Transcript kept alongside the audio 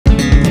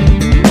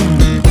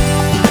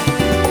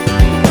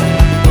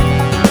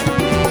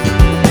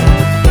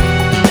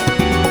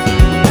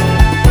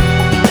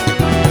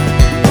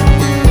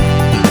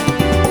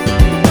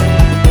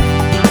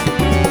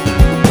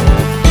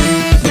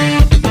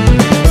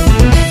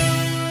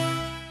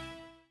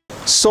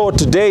So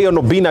today on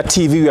Obinna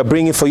TV, we are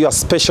bringing for you a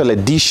special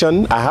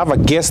edition. I have a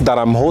guest that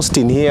I'm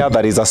hosting here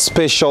that is a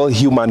special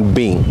human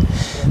being.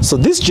 So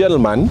this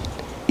gentleman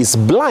is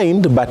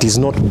blind, but he's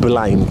not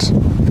blind.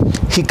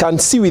 He can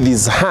see with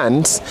his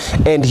hands,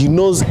 and he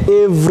knows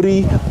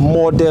every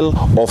model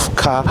of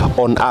car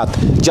on earth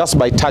just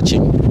by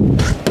touching.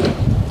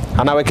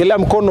 Anawekelea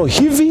mkono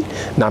hivi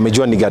na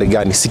amejua ni gari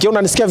gani. Sikia,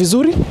 unanisikia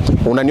vizuri?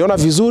 Unaniona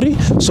vizuri?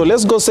 So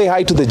let's go say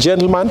hi to the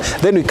gentleman.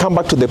 Then we come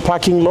back to the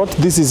parking lot.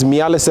 This is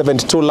Miale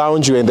 72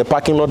 Lounge. We're in the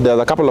parking lot. There's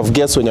a couple of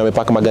guests wenye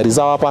wamepaka magari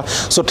zao hapa.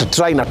 So to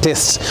try na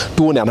test.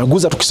 Tuone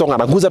anaguza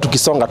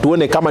tukisonga.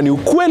 Tuone kama ni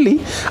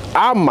ukweli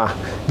ama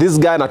this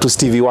guy na to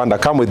Stevie Wonder.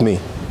 Come with me.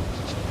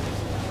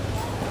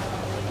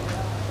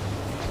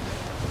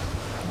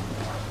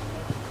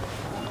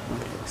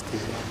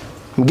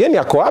 Mgeni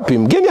yako wapi?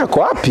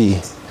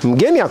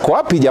 Mgeni yako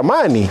wapi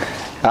jamani?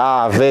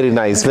 Ah, very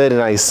nice, very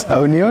nice.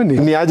 Unioni?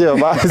 Ni aje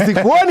baba?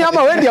 Sikuoni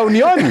ama wewe ndio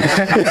unioni?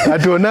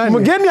 Hatuonani.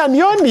 Mgeni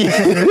anioni.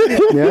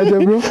 Ni aje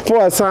bro?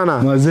 Poa sana.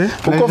 Mzee,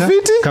 uko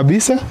fiti?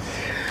 Kabisa.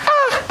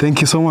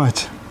 Thank you so much.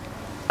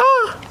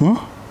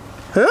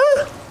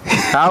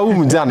 Au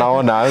mja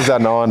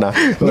anaona.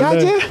 Ni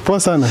aje? Poa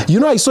sana. You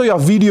know, I saw your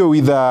video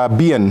with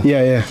BN.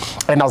 Yeah.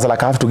 And I was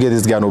like, I have to get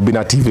this guy on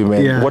Obinna TV,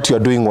 man. Yeah. What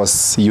you're doing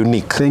was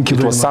unique. Thank you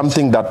It was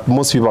something that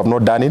most people have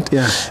not done it.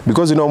 Yeah.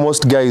 Because, you know,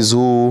 most guys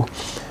who...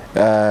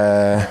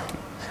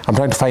 I'm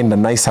trying to find a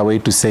nicer way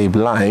to say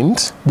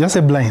blind. Just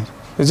a blind.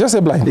 It's just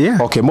a blind?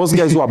 Yeah. Okay, most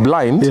guys who are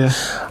blind,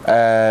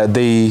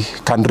 they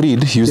can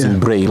read using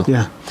braille.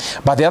 Yeah.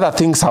 But the other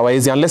things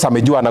hawezi, unless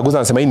amejua anaguza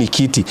anasema hii ni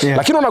kiti. Yeah.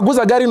 Lakini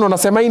unaguza gari na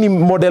unasema hii ni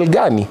model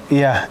gani?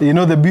 Yeah, you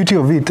know the beauty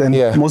of it,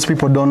 and most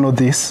people don't know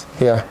this.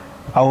 Yeah.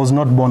 I was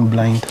not born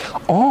blind.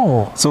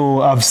 Oh.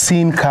 So I've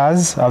seen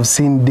cars, I've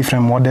seen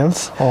different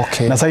models.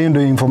 Okay. That's how you do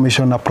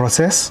information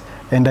process,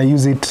 and I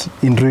use it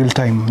in real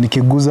time.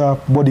 Nikiguza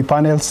body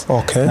panels,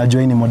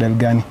 najua ni model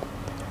gani.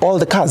 All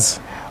the cars?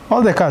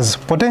 All the cars,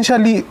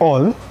 potentially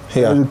all.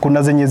 Yeah.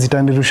 Kuna zenye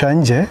zitanirusha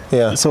nje.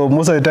 Yeah. So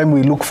most of the time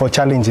we look for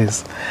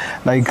challenges,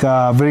 like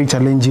a very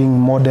challenging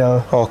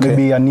model,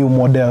 maybe a new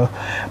model.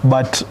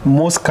 But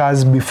most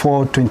cars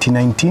before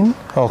 2019,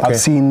 I've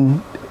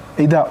seen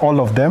either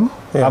all of them,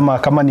 ama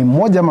kama ni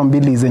moja ama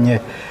mbili zenye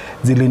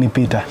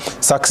zilinipita.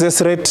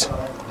 Success rate?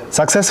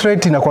 Success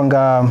rate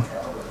inakuanga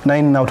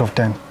 9 out of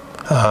 10.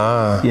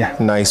 Ah, yeah.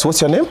 Nice.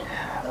 What's your name?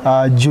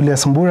 Julio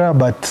Mbura,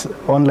 but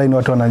online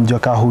watu wananijua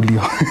ka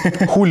Julio.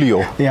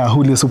 Julio? Yeah,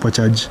 Julio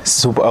Supercharge.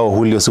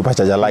 Julio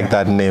Supercharge. I like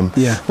that name.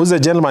 Yeah. Who's the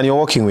gentleman you're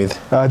working with?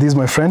 This is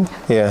my friend.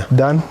 Yeah.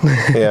 Dan.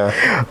 Yeah.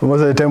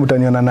 Most of the time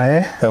utaniona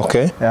naye.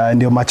 Okay.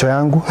 Ndio macho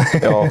yangu.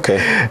 Okay.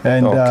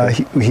 And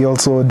he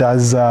also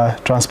does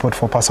transport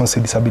for persons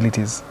with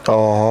disabilities.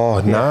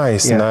 Oh,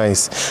 nice,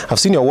 nice. I've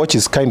seen your watch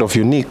is kind of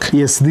unique.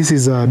 Yes, this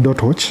is a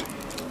dot watch.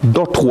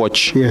 Dot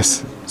watch?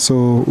 Yes.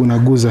 So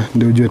unaguza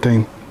ndio ujue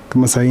time.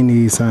 Kama saa hii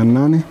ni saa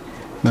 8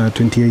 na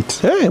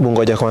 28.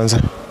 Bungoja kwanza.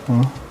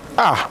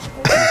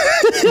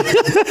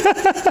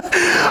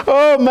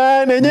 Oh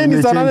man, yenyewe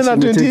ni saa 8 na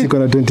 20. Iko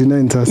na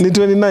 29 sasa. Ni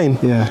 29?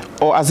 Yeah.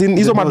 Oh, as in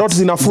hizo madot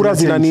zinafura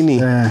zina nini?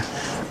 Yeah.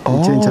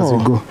 Change as we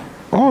go.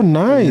 Oh,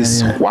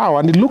 nice. Yeah. Wow,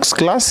 and it looks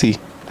classy.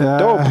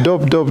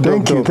 Dope.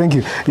 Thank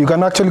you. You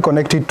can actually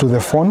connect it to the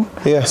phone.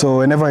 Yeah. So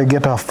whenever I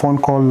get a phone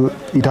call,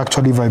 it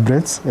actually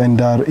vibrates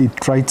and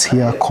it writes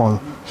here call.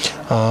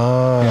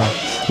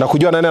 Na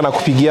kujua nani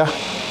anakupigia?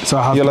 So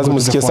I have to lazima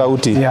usikie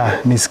sauti. Yeah,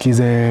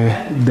 nisikize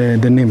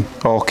the name.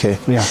 Okay.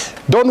 Yeah.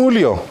 Don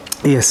Julio.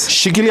 Yes.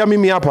 Shikilia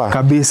mimi hapa.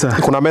 Kabisa.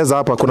 Kuna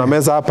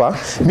meza hapa.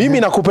 Mimi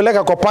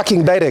nakupeleka kwa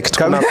parking direct.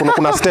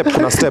 Kuna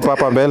step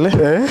hapa mbele.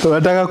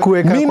 Unataka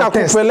kuweka mimi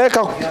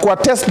nakupeleka kwa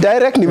test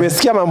direct.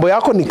 Nimesikia mambo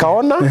yako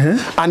nikaona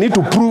I need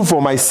to prove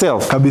for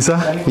myself. Kabisa.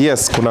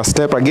 Yes, kuna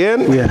step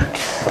again. Yeah.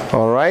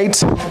 All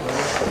right.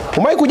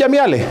 Umai kuja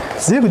Miale?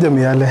 Si kuja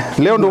Miale.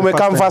 Leo ndo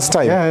umekam first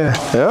time. Yeah.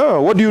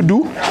 What do you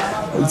do?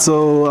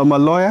 So I'm a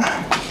lawyer.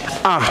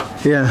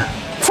 Yeah.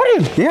 For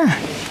real? Yeah.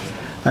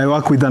 I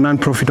work with a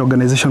non-profit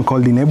organization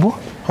called Enable.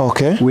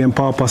 Okay. We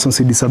empower persons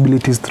with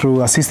disabilities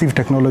through assistive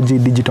technology,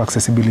 digital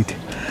accessibility.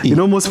 You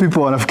know, most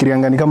people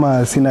wanafikirianga ni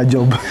kama sina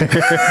job.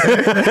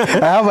 I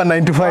have a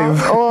 9 to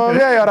 5. Oh,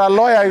 yeah, you're a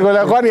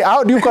lawyer.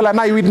 How do you call an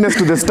eyewitness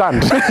to the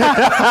stand?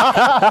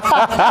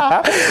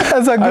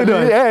 That's a good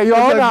one. Yeah, Your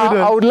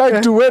Honor, I would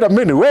like to wait a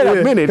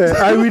minute.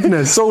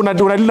 Eyewitness. So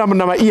unadila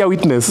na ear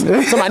witness.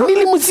 So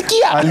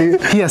nilimusikia.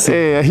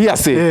 Hearsay.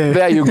 Hearsay.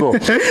 There you go.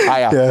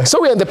 So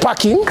we're in the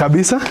parking.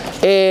 Kabisa.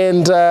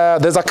 And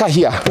there's a car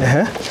here.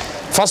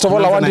 First of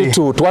all, I want you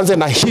to tuanze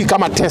na hii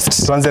kama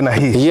test. Tuanze na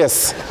hii.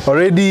 Yes.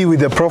 Already with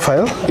the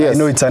profile, I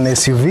know it's an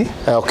SUV.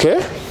 Okay.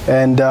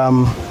 And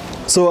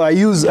so I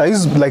use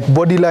like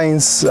body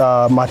lines,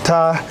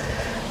 matter.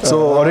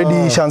 So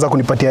already shaanza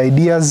kunipatia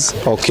ideas.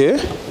 Okay.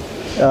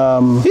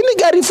 Hili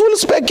gari full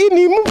spec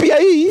ni mpya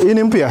hii. Hii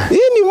ni mpya? Hii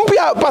ni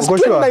mpya past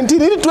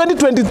 2019, hii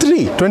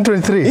 2023.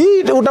 2023.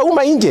 Hii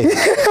utauma nje.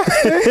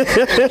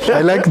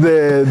 I like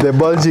the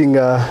bulging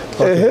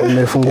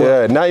umefungua.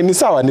 Yeah, na ni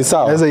sawa.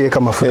 Naweza iweka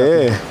mafuta.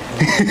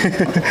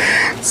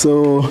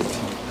 So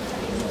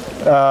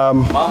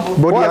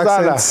body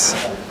accents.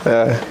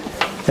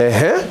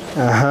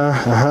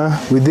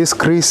 With this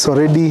crease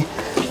already,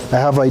 I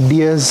have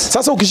ideas.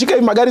 Sasa ukishika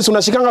hii magari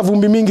unashikanga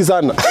vumbi mingi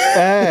sana.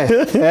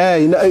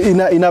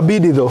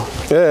 Inabidi though.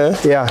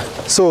 Yeah.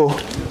 So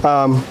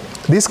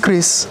this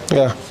crease,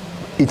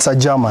 it's a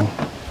German.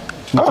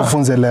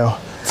 Nikufunze leo.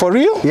 For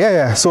real?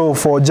 Yeah. So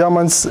for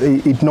Germans,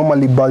 it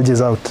normally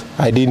bulges out.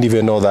 I didn't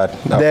even know that.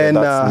 Then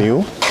that's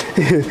new.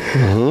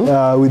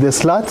 With the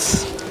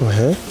slats.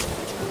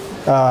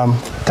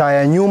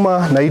 Taya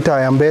nyuma na hii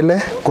taya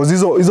mbele, because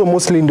hizo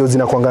mostly ndio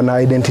zinakuanga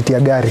na identity ya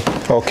gari.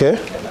 Okay.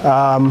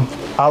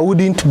 I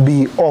wouldn't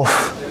be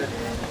off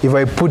if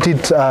I put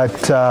it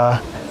at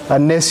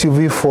an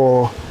SUV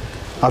for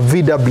a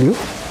VW,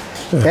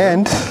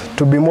 and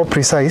to be more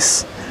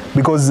precise,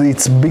 because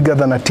it's bigger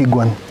than a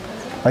Tiguan,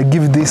 I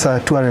give this a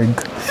Touareg.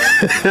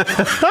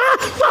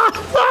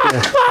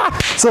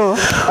 So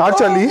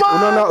actually,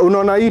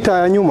 unaona hii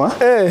taya nyuma.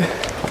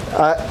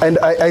 And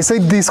I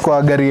said this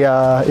kwa gari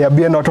ya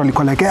BN, watu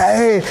walikuwa like,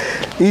 hey,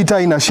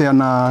 ita ina share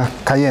na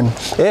Cayenne.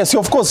 Yes,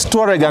 of course,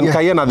 Touareg and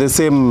Cayenne are the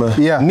same,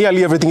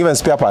 nearly everything, even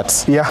spare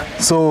parts. Yeah,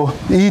 so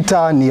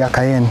ita ni ya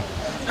Cayenne.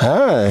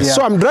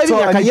 So I'm driving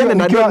a Cayenne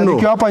and I don't know.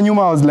 Nikiwa hapa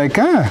nyuma, I was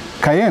like,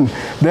 Cayenne.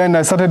 Then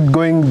I started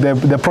going,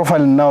 the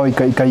profile now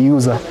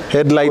ikaiuza.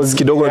 Headlights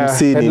kidogo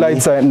msini.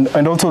 Headlights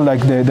and also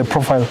like the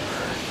profile.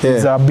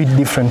 Is a bit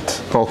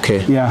different.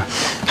 Okay. Yeah.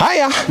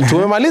 Haya,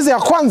 tumemaliza ya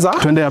kwanza.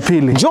 Twende ya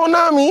pili.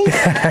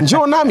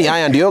 Njoo nami.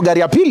 Haya ndio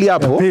gari ya pili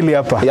hapo.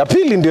 Ya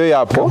pili ndio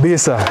hapo.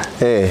 Kabisa.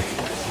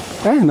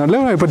 Na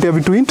leo naipatia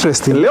vitu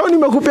interesting. Leo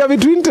nimekupea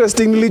vitu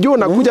interesting, nilijua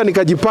nakuja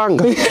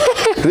nikajipanga.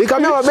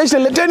 Nikamwambia wabeshe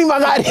leteni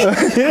magari.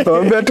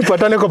 Waambia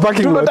tupatane kwa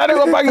parking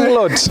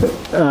lot.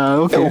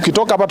 Okay.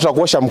 Ukitoka hapa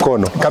tutakuosha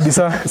mkono.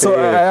 Kabisa. So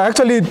I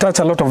actually touch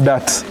a lot of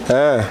that.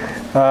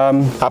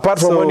 Apart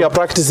from when you're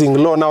practicing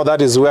law, now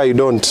that is where you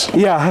don't.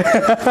 Yeah.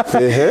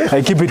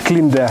 I keep it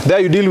clean there. There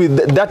you deal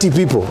with dirty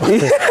people.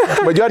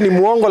 Unajua ni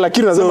muongo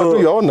lakini unasema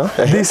tu yaona.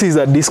 This is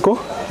a disco.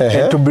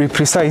 And to be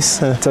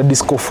precise, it's a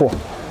disco 4.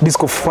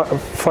 Disco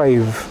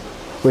 5.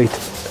 Wait.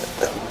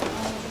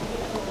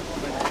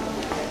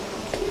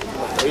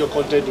 Hiyo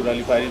content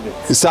unalipa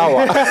hivi.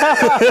 Sawa.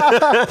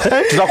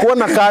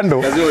 Tutakuona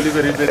kando.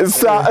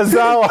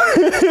 Sawa.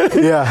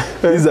 Yeah,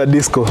 this is a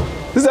disco.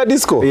 This is a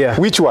disco? Yeah.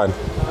 Which one?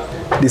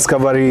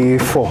 Discovery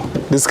 4.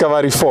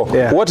 Discovery 4.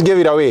 Yeah. What gave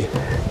it away?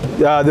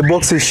 The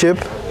box's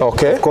shape.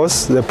 Okay. Of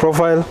course, the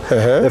profile,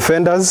 the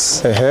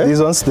fenders,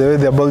 these ones, the way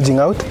they're bulging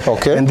out.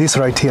 Okay. And this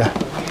right here.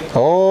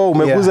 Oh,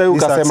 umeguza hiyo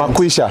ukasema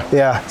kwisha.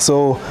 Yeah,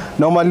 so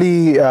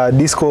normally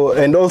disco,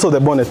 and also the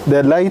bonnet,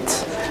 the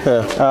light,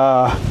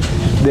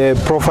 the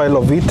profile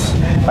of it.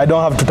 I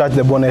don't have to touch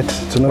the bonnet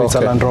to know it's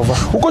a Land Rover.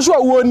 Uko sure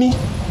uoni?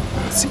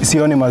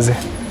 Sioni maze.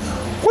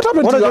 What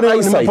happened to your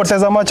eyesight?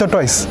 Nimepoteza macho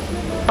twice.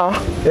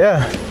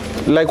 Yeah.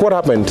 Like what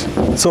happened?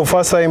 So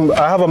first time,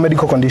 I have a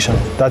medical condition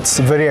that's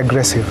very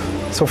aggressive.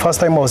 So first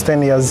time I was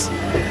 10 years,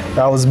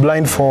 I was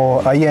blind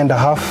for a year and a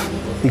half.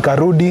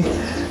 Nikarudi,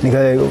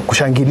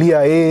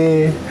 kushangilia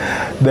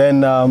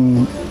then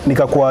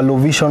nikakuwa low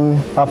vision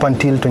up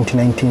until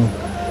 2019.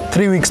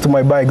 3 weeks to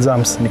my bar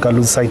exams, nika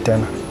lose sight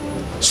tena.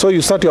 So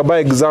you start your bar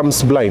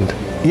exams blind?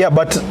 Yeah,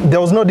 but there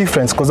was no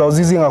difference because I was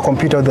using a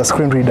computer with a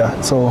screen reader,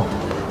 so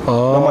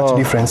not much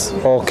difference.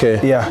 Okay.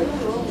 Yeah.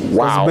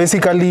 Wow.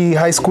 Basically,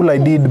 high school I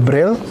did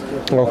Braille.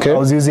 Okay. I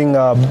was using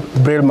a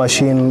Braille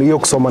machine, hiyo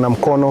kusoma na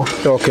mkono.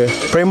 Okay.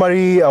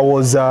 Primary, I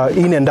was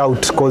in and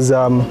out because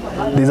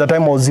there's a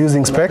time I was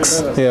using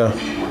specs. Yeah.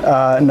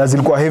 Na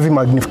zilikuwa heavy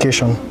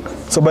magnification.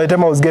 So by the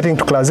time I was getting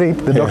to class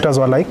 8, the doctors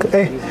were like,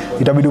 hey,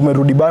 itabidi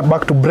umerudi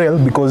back to Braille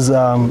because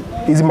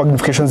easy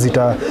magnifications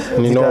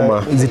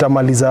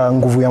zitamaliza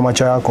nguvu ya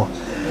macho yako.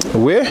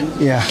 Where?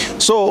 Yeah.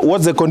 So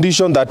what's the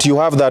condition that you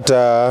have that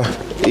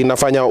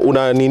inafanya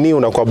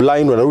unakuwa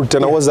blind unarudi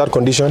tena? What's that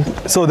condition?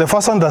 So the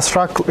first one that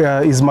struck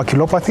is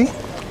maculopathy.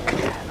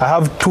 I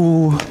have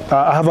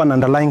I have an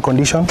underlying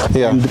condition,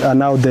 and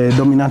now the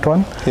dominant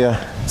one. Yeah.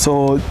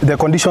 So the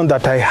condition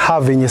that I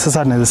have yenye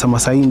sasa naweza sema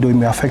ndio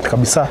imeaffect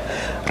kabisa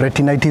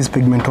retinitis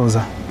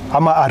pigmentosa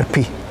ama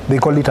RP. They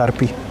call it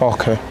RP.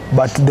 Okay.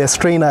 But the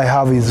strain I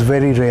have is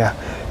very rare.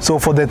 So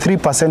for the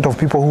 3% of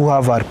people who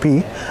have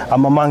RP,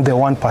 I'm among the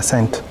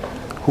 1%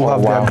 who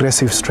have the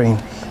aggressive strain.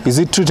 Is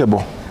it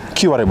treatable?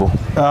 Curable?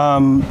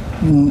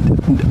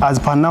 As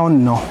per now,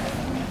 no.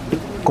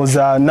 Because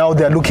now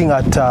they're looking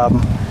at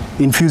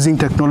infusing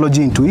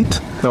technology into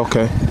it.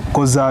 Okay.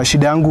 Because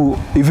shida yangu,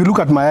 if you look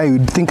at my eye,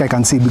 you'd think I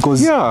can see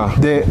because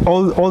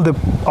all the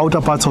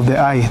outer parts of the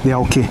eye, they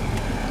are okay.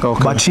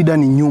 But shida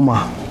ni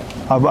nyuma,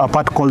 a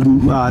part called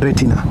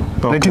retina.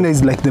 Okay. Retina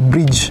is like the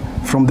bridge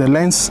from the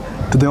lens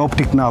to the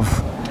optic nerve.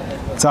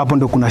 So hapo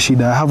ndo kuna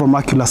shida. I have a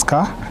macular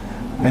scar,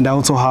 and I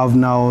also have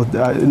now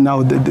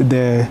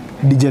the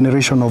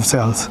degeneration of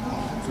cells.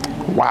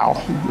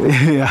 Wow.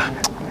 Yeah.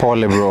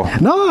 Pole bro.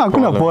 No,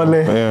 hakuna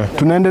pole. Yeah.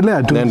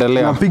 Tunaendelea tu.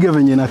 Tunapiga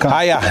venye inakaa.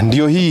 Haya,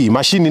 ndio hii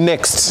machine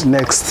next.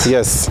 Next.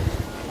 Yes.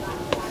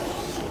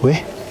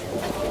 We.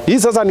 Hii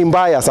sasa ni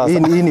mbaya sasa.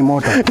 Hii ni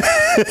moto.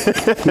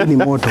 Hii ni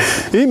moto.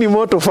 Hii ni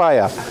moto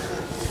fire.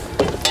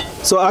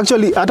 So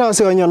actually hata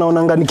wase wenye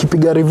wanaonanga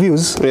nikipiga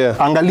reviews,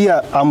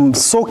 angalia, I'm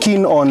so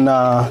keen on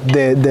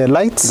the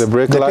lights, the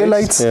brake tail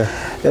lights,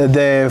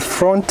 the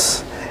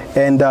front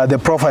and the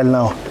profile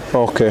now.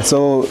 Okay.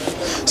 So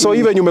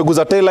even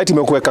umeguza tail light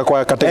imekuweka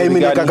kwa category gani?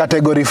 Imeweka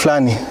category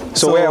flani.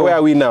 So where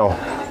are we now?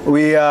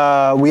 We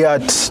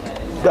at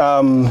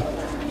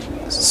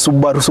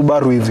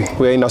Subaru hivi.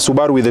 We are in a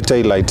Subaru with the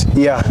tail light.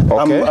 Yeah.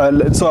 Okay.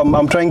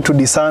 I'm trying to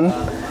discern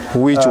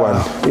which one?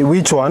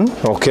 Which one?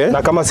 Okay.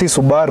 Na kama si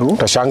Subaru.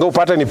 Tashanga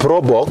upate ni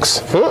Pro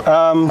Box.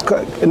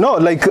 No,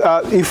 like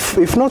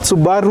if not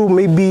Subaru,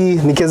 maybe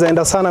nikiweza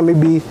enda sana,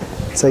 maybe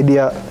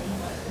saidia.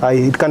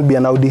 It can't be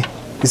an Audi.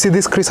 You see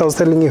this Chris I was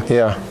telling you?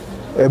 Yeah.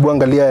 Ebu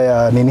angalia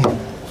ya nini?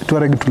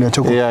 Tuareg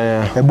tuliachoko.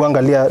 Yeah. Ebu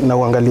angalia na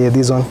uangalie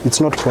this one.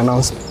 It's not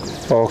pronounced.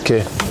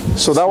 Okay.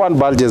 So that one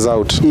bulges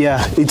out.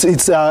 Yeah,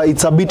 it's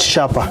a bit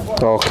sharper.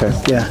 Okay.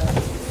 Yeah.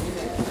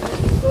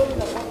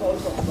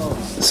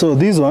 So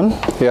this one.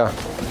 Yeah.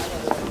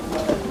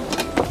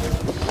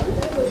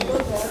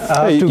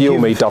 You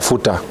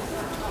umeitafuta.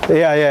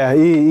 Yeah.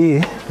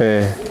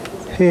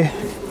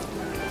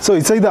 So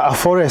it's either a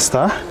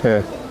Forester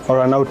or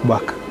an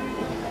Outback.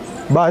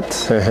 But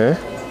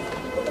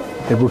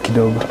hebu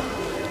kidogo.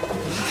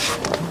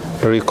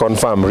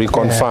 Reconfirm.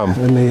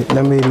 Yeah,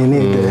 let me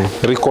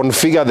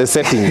reconfigure the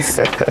settings.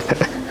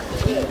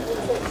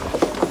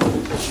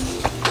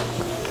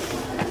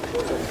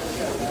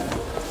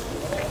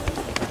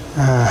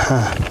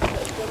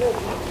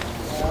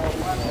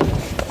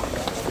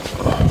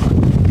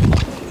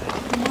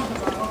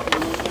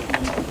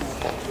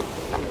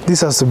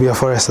 This has to be a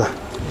Forester.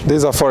 This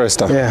is a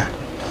Forester? Yeah.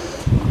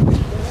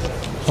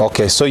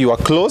 Okay, so you are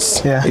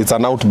close. Yeah. It's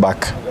an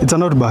Outback. It's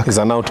an Outback. It's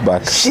an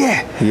Outback.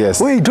 Yeah.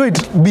 Yes. Wait,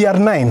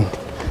 BR9.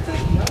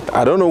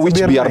 I don't know which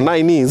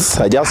BR9 is.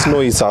 I just know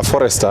it's a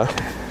Forester.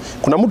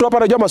 Kuna mtu hapa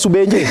anajua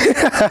masubenje?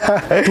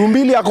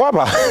 Tumbili yako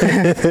hapa?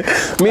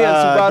 Me and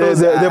Subaru.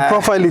 The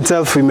profile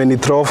itself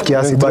imenithrow off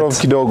kiasi, but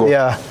kidogo.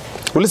 Yeah.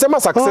 Ulisema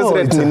success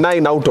rate ni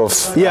 9 out of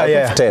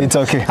 10. It's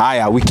okay.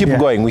 Haya, we keep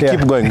going.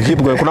 Keep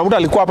going. Kuna mtu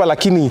alikuwa hapa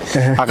lakini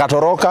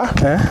akatoroka.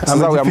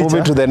 Sasa we are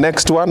moving to the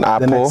next one.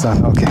 Hapo.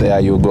 Okay. There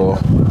you go.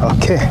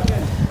 Okay.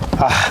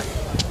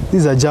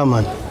 This is a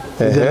German.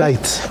 The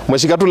light.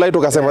 Umeshika tu light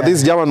ukasema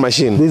this German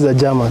machine. This is a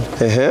German.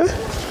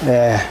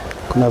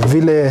 Kuna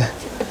vile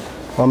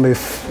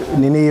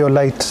nini hiyo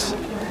light.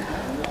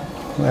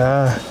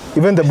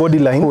 Even the body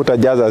line.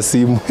 Utajaza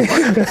simu.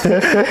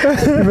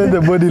 Even the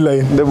body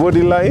line. The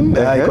body line.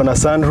 Iko na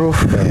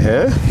sunroof.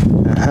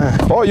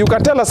 Oh, you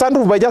can tell a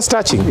sunroof by just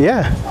touching.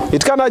 Yeah.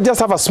 It cannot just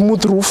have a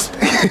smooth roof.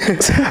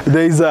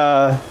 There's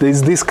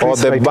this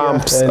crease the right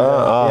bumps. Here,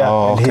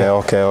 and,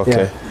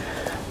 Okay.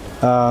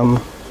 Yeah.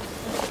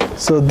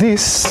 So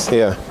this.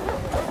 Yeah.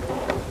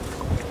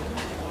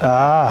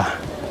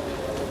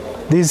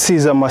 This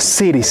is a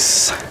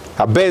Mercedes.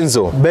 A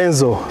Benzo.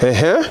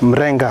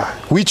 Mrenga.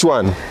 Which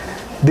one?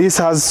 This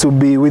has to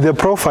be with the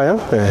profile.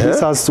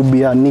 This has to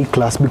be an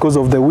E-class because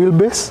of the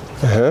wheelbase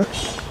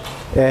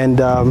and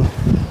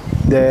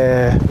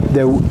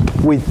the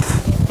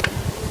width.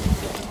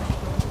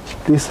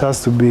 This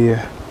has to be.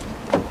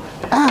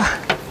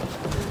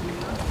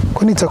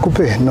 Kwani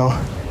takupe? No.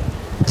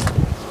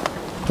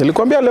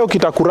 Nilikwambia leo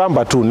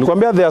kitakuramba tu.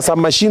 Nilikwambia there are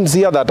some machines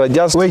here that are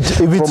just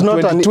if it's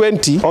not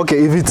 2020.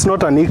 Okay, if it's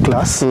not an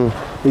E-class,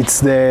 it's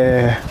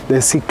the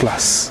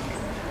C-class.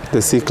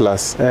 The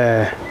C-class.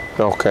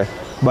 Okay.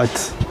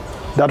 But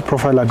that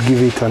profile I'd give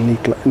it an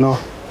E-class. No,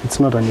 it's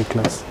not an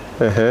E-class.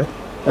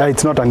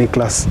 It's not an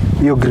E-class.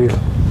 Your grill.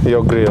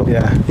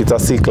 Yeah. It's a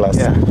C-class.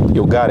 Yeah.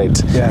 You got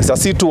it. Yeah. It's a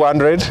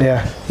C200.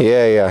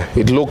 Yeah.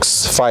 It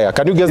looks fire.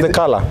 Can you guess the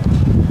color?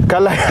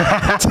 Color.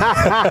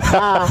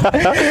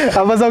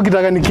 Ambaza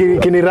ukitaka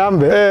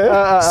kinirambe.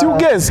 Si you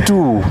guess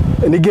too.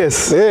 Ni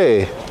guess.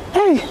 Hey.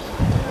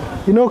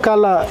 You know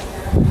color.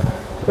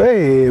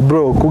 Hey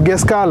bro, ku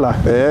guess color.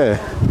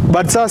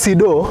 But sasa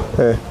do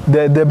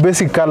the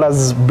basic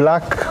colors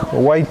black,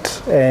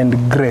 white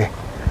and gray.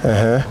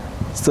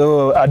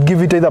 So I'd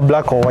give it either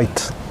black or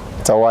white.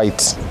 It's a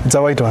white. It's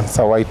a white one. It's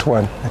a white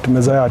one.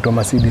 Tumezoea watu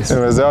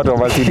wa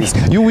Mercedes.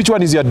 You, which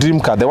one is your dream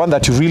car? The one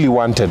that you really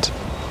wanted?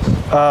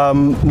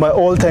 My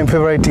all-time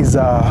favorite is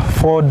a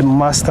Ford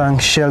Mustang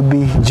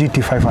Shelby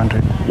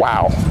GT500.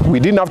 Wow, we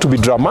didn't have to be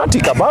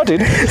dramatic about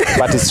it,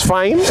 but it's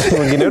fine.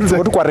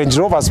 Go to Range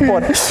Rover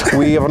Sport.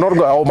 We have not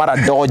got Mara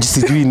Dodge,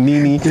 sijui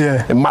nini,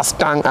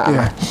 Mustang.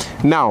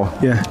 Now,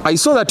 I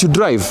saw that you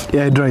drive.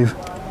 Yeah, I drive.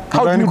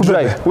 How do you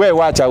drive? Where?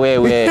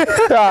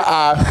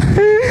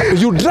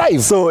 You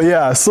drive. So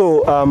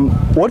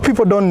what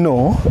people don't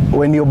know,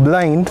 when you're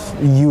blind,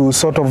 you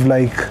sort of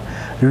like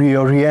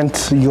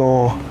reorient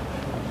your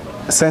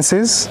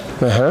senses,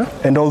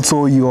 and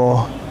also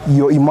your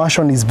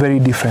immersion is very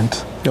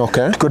different.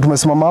 Okay. Because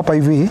tumesimama hapa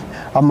hivi,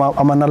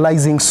 I'm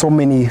analyzing so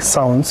many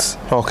sounds.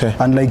 Okay.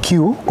 Unlike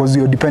you, because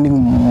you're depending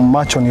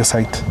much on your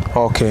sight.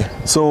 Okay.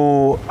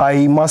 So I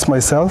immerse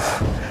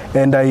myself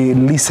and I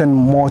listen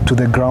more to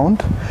the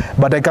ground,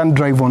 but I can't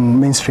drive on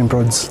mainstream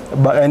roads.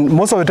 And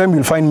most of the time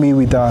you'll find me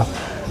with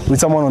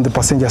someone on the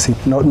passenger seat,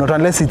 not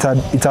unless it's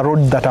a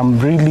road that I'm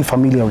really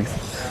familiar with.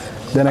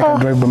 Then I can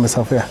drive by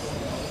myself, yeah.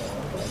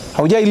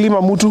 Haujai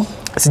lima mtu?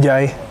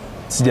 Sijai.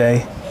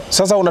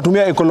 Sasa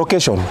unatumia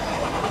echolocation?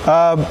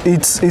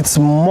 It's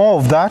more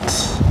of that,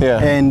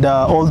 and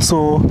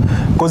also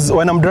because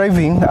when I'm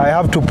driving, I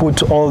have to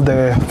put all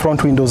the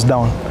front windows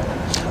down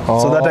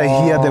so that I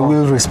hear the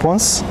wheel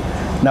response.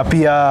 Na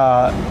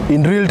pia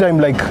in real time,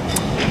 like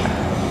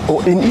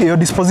in your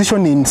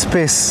disposition in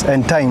space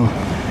and time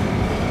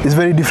is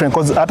very different.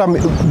 Because hata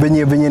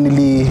venye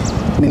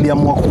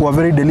niliamua kuwa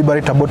very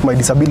deliberate about my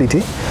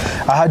disability,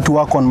 I had to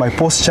work on my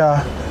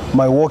posture,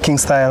 my walking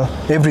style,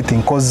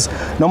 everything. Because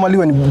normally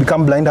when you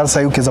become blind,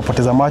 hasa ukiweza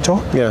poteza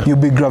macho, you'll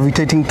be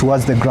gravitating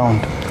towards the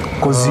ground.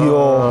 Because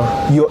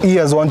your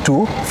ears want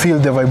to feel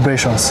the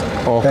vibrations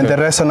and the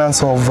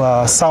resonance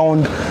of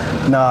sound,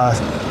 na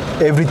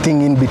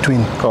everything in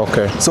between.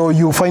 So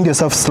you find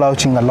yourself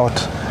slouching a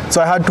lot.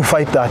 So I had to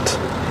fight that.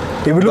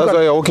 If you look That's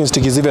why your walking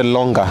stick is even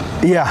longer.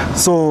 Yeah.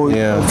 So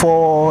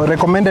for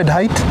recommended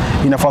height,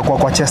 inafaa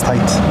kwa chest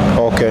height.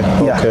 Okay.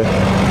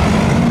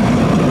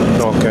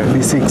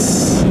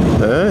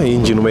 V6.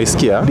 Engine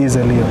umeisikia?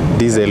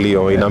 Diesel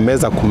hiyo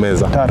inameza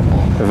kumeza.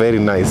 Turbo. Very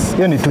nice.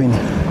 Hiyo ni twin.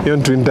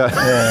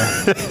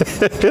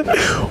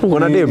 Uko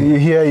na dem? You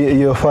hear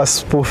your first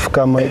spoof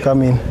come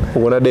in.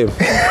 Uko na dem?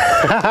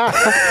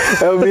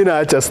 Obinna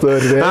acha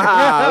story.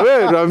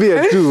 Wewe tuambie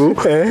tu.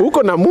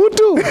 Uko na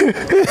mtu?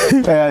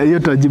 Hiyo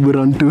tajibu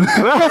round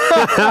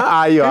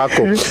 2. Hiyo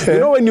hako.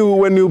 You know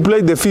when you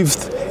play the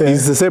fifth,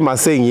 it's the same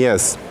as saying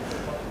yes.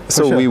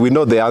 So we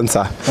know the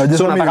answer.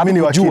 So nataka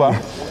kujua.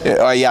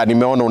 Yeah,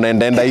 nimeona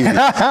unaenda hivi.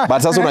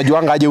 But sasa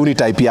unajuanga aje uni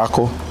type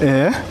yako?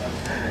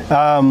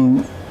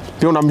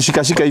 Pia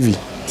unamshikashika hivi.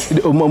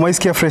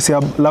 Umeisikia phrase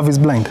ya love is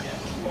blind?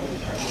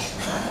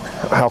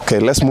 Okay,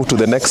 let's move to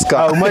the next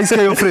car. Umeisikia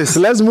hiyo phrase?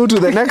 Let's move to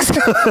the next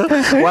car.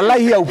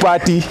 Wallahi ya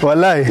upati.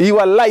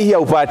 Wallahi ya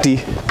upati.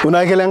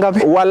 Unaekelea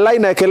ngapi? Wallahi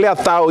naekelea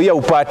thao ya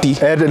upati.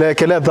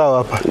 Naekelea thao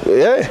hapa.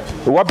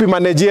 Wapi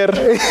manager?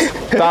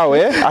 Thao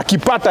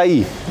akipata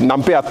hii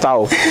nampea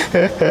thao.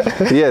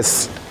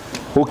 Yes.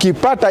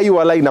 Ukipata hii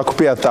wallahi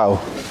nakupea thao.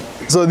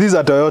 So these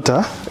are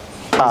Toyota.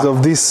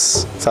 Of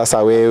this.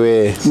 Sasa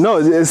wewe.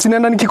 No,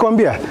 sinaenda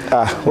nikikwambia.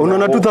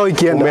 Unaona tu thao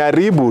ikienda.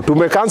 Umeharibu.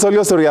 Tumecancel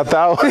hiyo story ya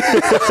thao.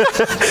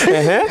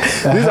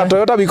 These are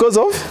Toyota because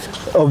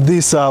of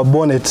this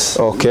bonnet.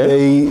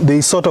 Okay.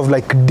 They sort of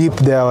like dip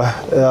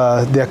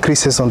their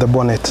creases on the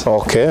bonnet.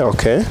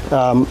 Okay.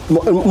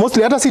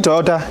 Mostly hata si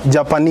Toyota,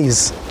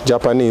 Japanese.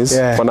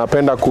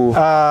 Wanapenda ku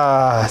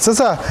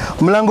sasa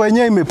mlango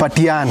wenyewe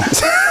imepatiana.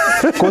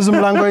 Cause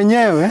mlango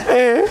wenyewe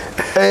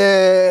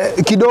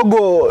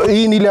kidogo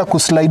hii ni ile ya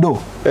kuslido.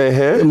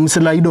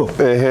 Mslido.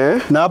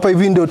 Na hapa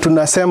hivi ndio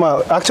tunasema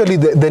actually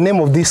the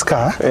name of this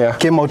car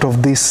came out of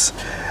this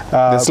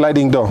the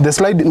sliding door.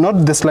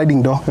 Not the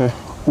sliding door.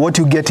 What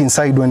you get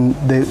inside when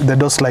the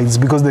door slides,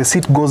 because the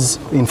seat goes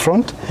in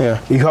front,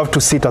 you have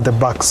to sit at the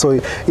back. So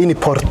hii ni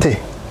porte.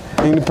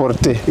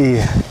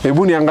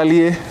 Hebu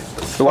niangalie.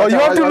 You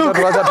have to look.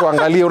 Wacha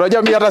tuangalie.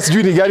 Unajua mimi hata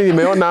sijui ni gani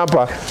nimeona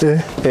hapa.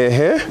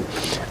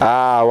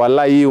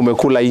 Wallahi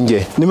umekula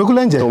nje.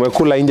 Nimekula nje?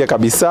 Umekula nje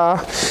kabisa.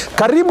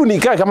 Karibu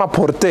nikae kama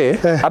porte,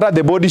 hata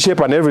the body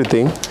shape and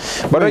everything.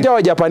 But unajua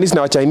wa Japanese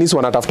na wa Chinese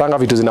wanatafutanga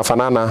vitu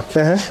zinafanana.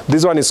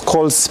 This one is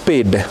called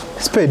Spade.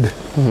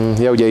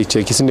 Yeah,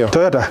 hujaicheki, si ndio?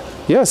 Toyota?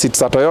 Yes,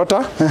 it's a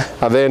Toyota.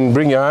 And then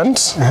bring your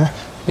hands.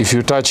 If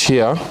you touch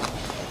here.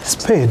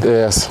 Spade?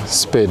 Yes,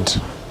 Spade.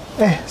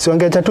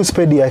 Siwangeacha tu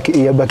Spade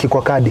ya baki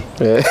kwa kadi.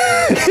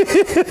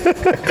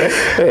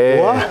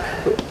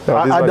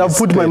 I'd have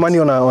put my money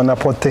on a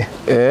porte.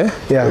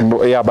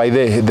 Yeah, by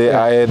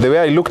the way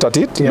I looked at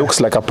it,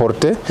 looks like a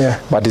porte,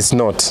 but it's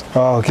not.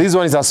 This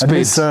one is a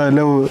Spade.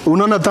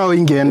 Unaona thao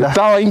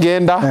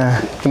ingeenda.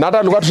 Na hata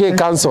alikuwa tushe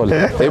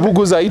cancel. Hebu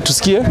guza hii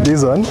tusikie.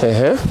 This one.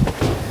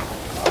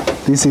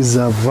 This is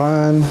a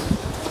van.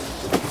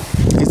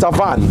 It's a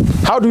van.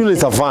 How do you know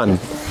it's a van?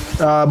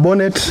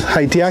 Bonnet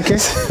height yake.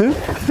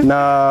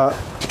 Na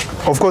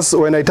of course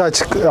when I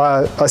touch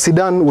a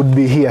sedan would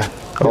be here.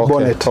 The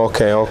bonnet.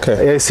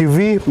 Okay.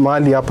 SUV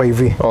mahali hapa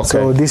hivi.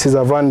 So this is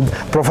a van,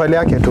 profile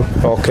yake tu.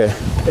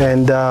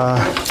 And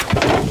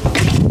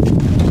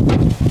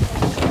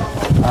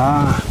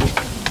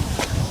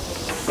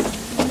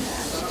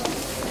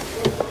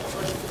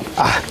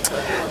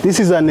this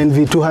is an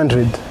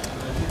NV200.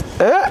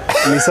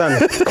 Nissan.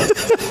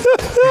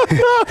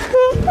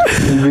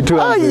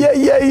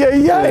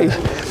 NV200.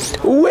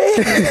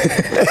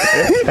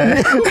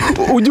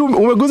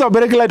 Umeguza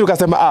brake light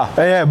ukasema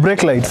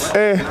brake lights.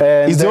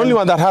 It's the only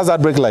one that has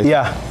that brake light.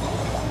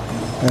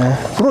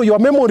 Bro, your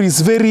memory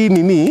is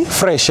very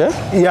fresh,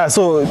 Yeah,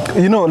 so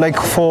you know, like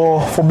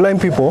for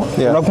blind people,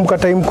 unakumbuka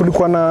time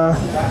kulikuwa na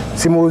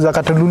simu za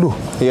katululu.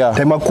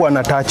 Time kuwa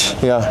na touch.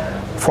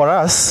 For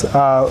us,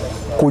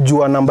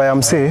 kujua namba ya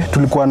mse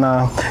tulikuwa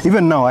na,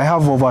 even now I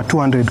have over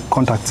 200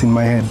 contacts in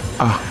my head.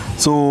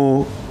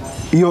 So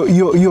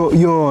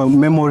your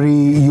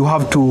memory, you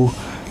have to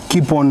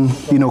keep on,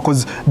 you know,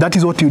 because that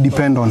is what you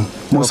depend on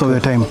most of the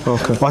time.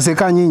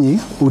 Waseka nyinyi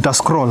uta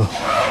scroll,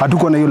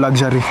 hatuko na hiyo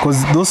luxury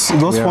because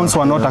those phones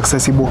were not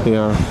accessible.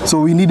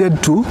 So we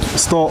needed to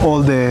store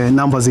all the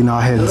numbers in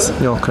our heads.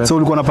 So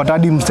ulikuwa unapata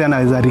hadi msichana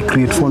anaweza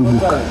recreate phone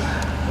book.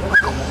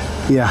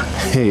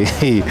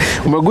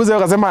 Umeguza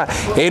ukasema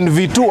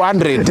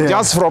NV200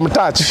 just from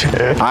touch.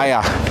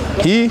 Haya.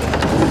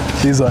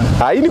 This one.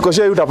 Hii niko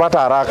sure utapata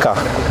haraka.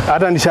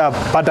 Hata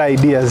nishapata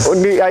ideas.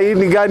 Hii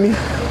ni gani?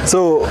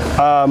 So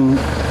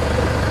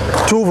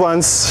two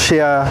vans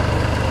share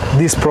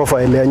this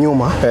profile ya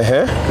nyuma,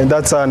 and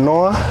that's a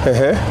Noah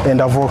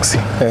and a Voxy.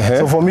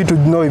 So for me to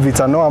know if it's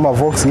a Noah or a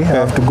Voxy, I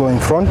have to go in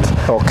front.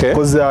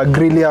 Because the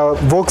grill ya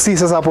Voxy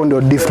sasa hapo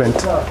ndio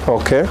different.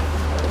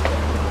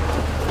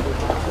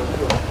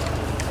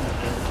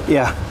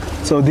 Yeah.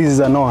 So this is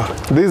a Noah.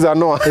 This is a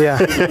Noah. Yeah.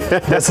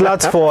 The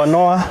slats for a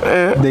Noah,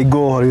 they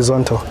go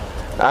horizontal.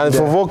 And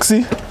for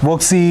Voxy?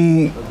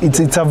 Voxy,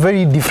 it's a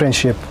very different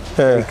shape.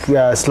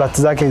 Like,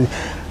 slats zake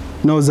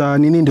no za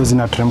nini ndio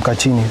zinateremka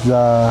chini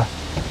za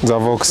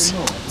Voxy.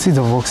 Si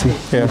the Voxy.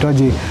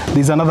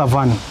 There's another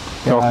van.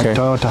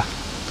 Toyota.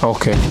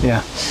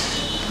 Yeah.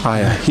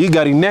 Haya, hii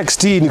gari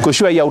next hii niko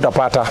sure hii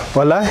utapata.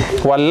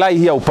 Wallahi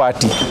hii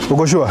upati.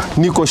 Uko sure?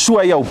 Niko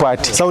sure hii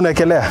upati. Sasa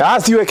unaekelea?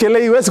 Si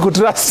uekelei, huwezi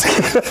kutrust.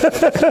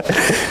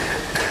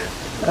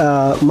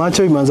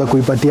 Macho imeanza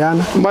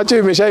kuipatiana. Macho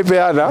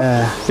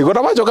imeshaipeana. Iko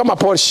na macho kama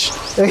Porsche.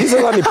 Hii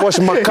sasa ni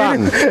Porsche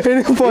Macan.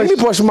 Ni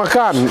Porsche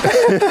Macan.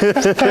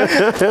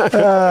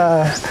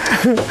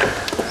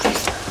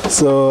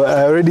 So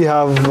I already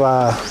have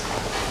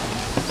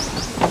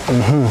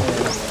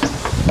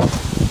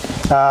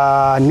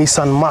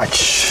Nissan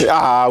March.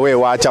 We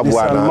wacha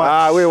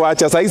bwana. We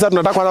wacha. Sasa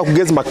tunataka kwanza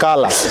kuguess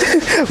makala.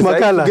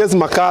 Kuguess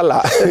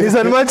makala.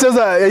 Nissan March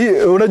sasa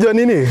unajua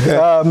nini?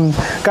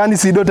 Kani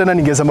sido tena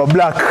ningesema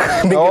black.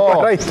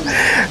 Ningekuwa right.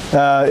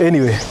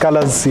 Anyway,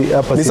 colors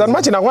hapa. Nissan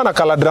March inakuwa na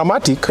color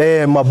dramatic.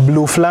 Ma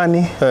blue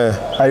flani.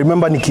 I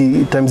remember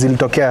times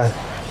ilitokea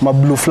ma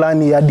blue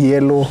flani hadi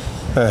yellow.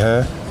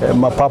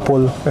 Ma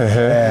purple.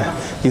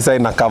 Isa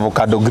ina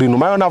avocado green.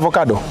 Umeona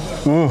avocado?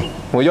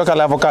 Unajua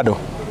kala avocado?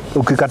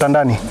 Ukikata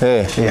ndani.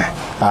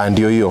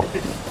 Ndio hiyo.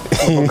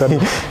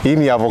 Hii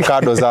ni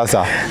avocado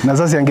sasa. Na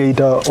sasa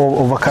angeita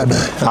avocado.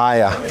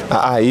 Haya.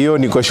 Hiyo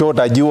niko sure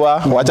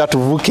utajua. Wacha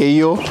tuvuke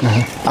hiyo.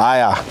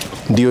 Haya.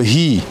 Ndio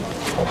hii.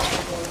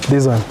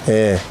 This one.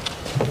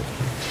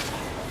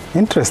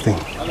 Interesting.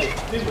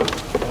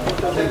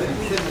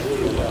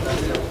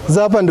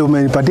 Hapa ndio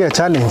umenipatia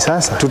challenge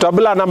sasa.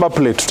 Tutabla number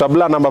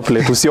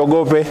plate,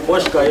 usiogope.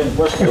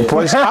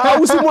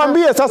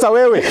 Usimwambie sasa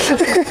wewe.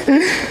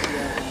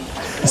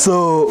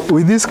 So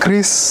with this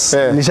Chris,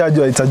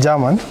 nishajua it's a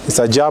German. It's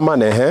a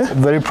German,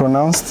 very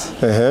pronounced.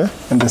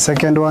 And the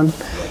second one,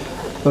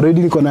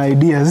 already niko na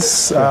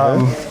ideas.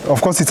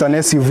 Of course it's an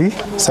SUV.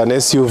 It's an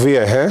SUV,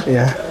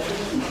 Yeah.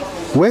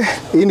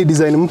 Hii ni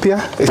design mpya.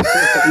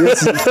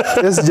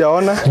 Yes,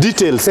 jaona.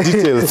 Details.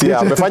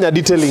 Yeah, amefanya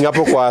detailing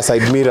hapo kwa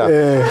side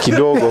mirror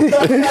kidogo.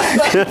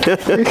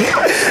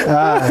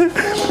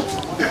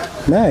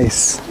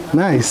 Nice.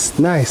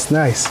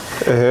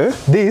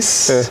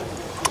 This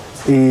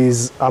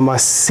is a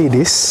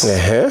Mercedes.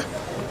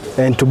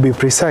 And to be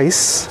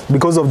precise,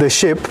 because of the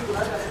shape,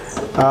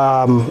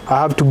 I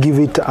have to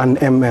give it an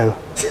ML.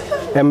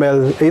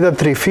 Either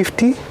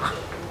 350.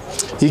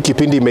 Hii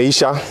kipindi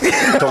imeisha.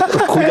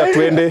 Kuja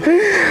twende.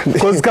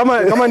 Because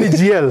kama ni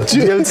GL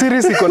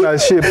series iko na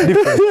shape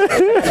different.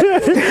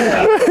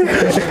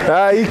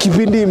 Hii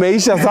kipindi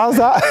imeisha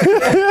sasa.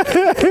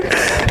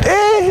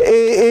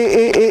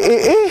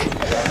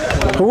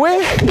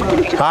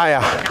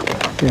 Haya.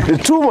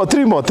 3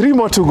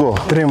 more to go.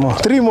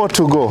 3 more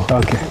to go.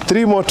 Okay.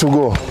 3 more to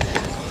go.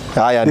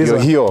 Haya ndio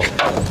hiyo.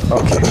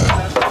 Okay.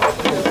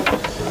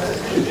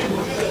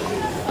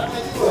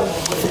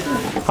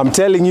 I'm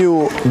telling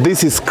you,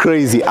 this is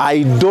crazy.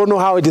 I don't know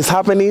how it is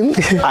happening.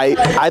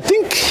 I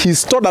think he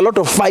stored a lot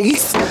of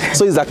files,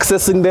 so he's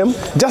accessing them.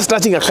 Just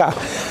touching a car.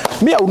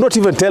 Me, I would not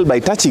even tell by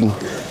touching.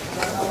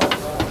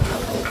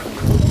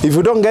 If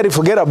you don't get it,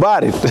 forget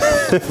about it.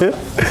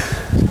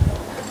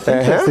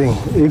 Interesting.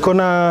 Iko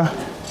na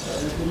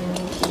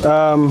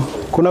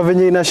kuna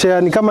venye ina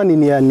share ni kama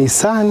ni ya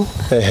Nissan.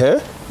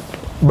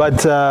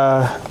 But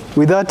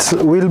with that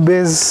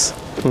wheelbase,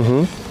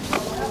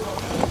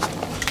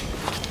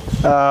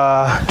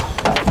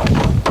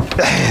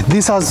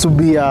 this has to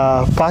be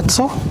a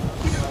Patso.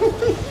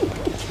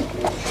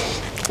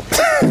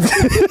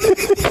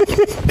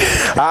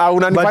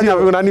 Unanifanya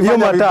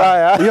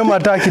vibaya. Hiyo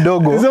mataa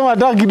kidogo. Hizo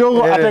mataa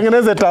kidogo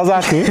atengeneze taa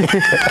zake.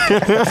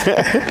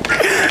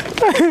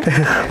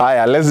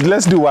 Aya,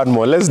 let's do one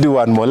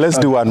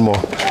more.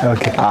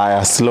 Okay.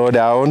 Aya, slow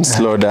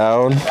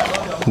down.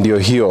 Ndio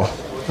hiyo.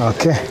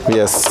 Okay.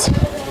 Yes.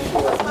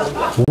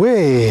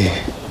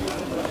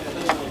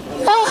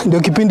 Ndio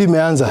kipindi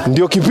imeanza.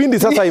 Ndio kipindi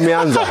sasa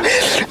imeanza.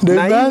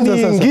 Na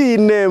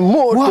nyingine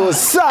moto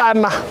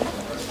sana.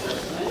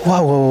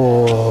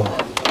 Wow.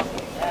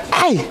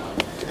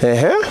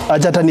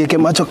 Acha hata niweke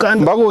macho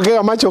kando. Mbako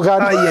uweke macho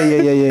kando.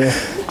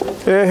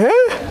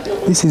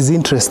 This is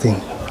interesting.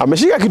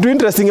 Ameshika kitu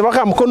interesting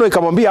mpaka mkono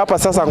ikamwambia hapa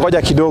sasa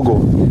ngoja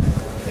kidogo.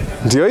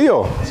 Ndio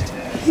hiyo.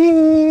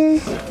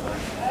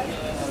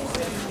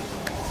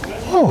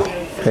 Oh.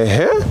 Wait.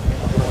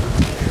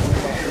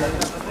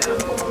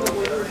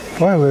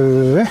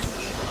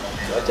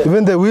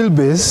 Even the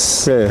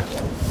wheelbase.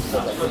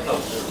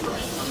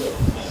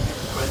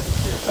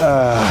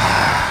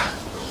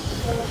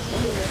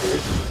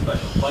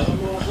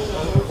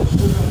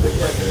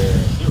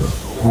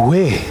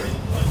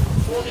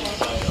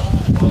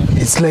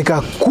 It's like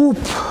a coupe.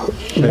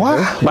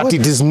 But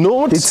it is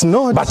not. It's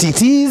not. But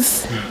it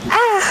is.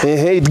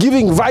 It's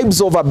giving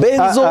vibes of a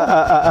Benzo.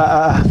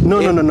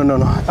 No.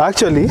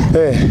 Actually,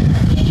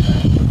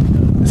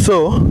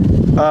 so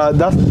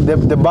that's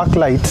the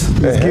backlight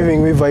is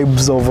giving me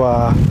vibes of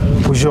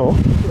Peugeot.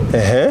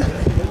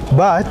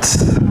 But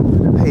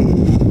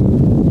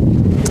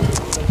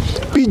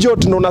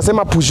Peugeot no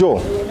unasema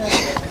Peugeot.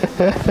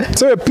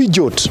 Sema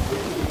Peugeot.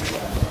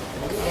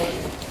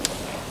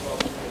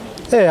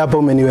 Hapo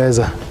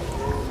umeniweza.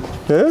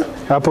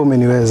 Hapo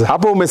umeniweza.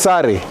 Hapo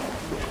umesare.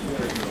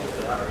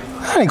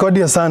 Iko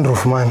dia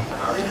sunroof man.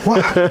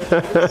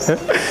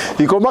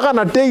 Iko mpaka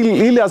na tail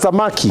ile ya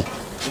samaki.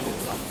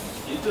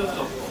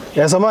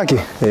 Ya samaki?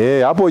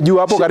 Hapo juu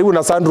hapo karibu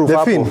na sunroof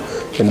hapo.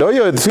 Ndio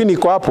hiyo fin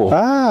iko hapo.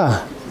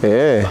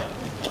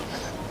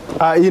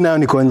 Hii nayo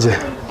niko nje.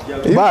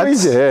 But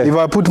if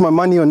I put my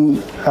money on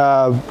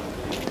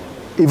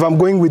if I'm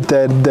going with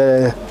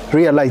the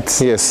rear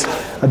lights, yes,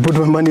 I'd put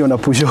my money on a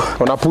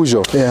Peugeot. On a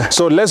Peugeot. Yeah.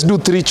 So let's do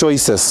 3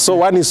 choices. So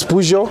one is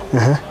Peugeot.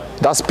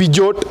 That's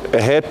Peugeot.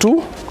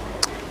 Two.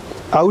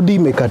 Audi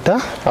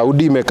imekata.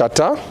 Audi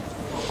imekata.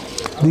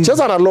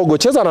 Cheza na logo.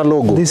 Cheza na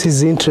logo. This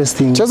is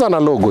interesting. Cheza na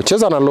logo.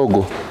 Cheza na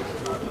logo.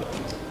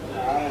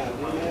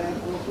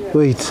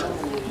 Wait.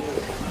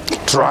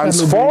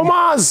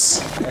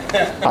 Transformers.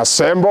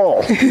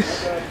 Assemble.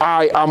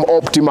 I am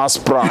Optimus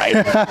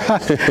Prime.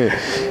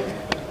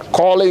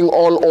 Calling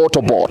all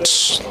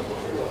Autobots.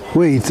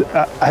 Wait,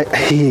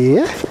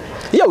 here?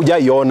 Yeah,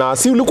 hujaiona.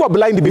 Si ulikuwa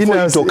blind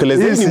before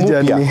itokelezeni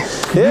mpya.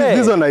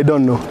 This one I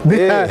don't know.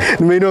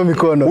 Nimeinua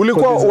mikono.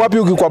 Ulikuwa wapi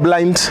ukikuwa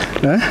blind?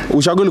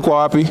 Ushago ulikuwa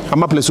wapi?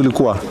 Ama place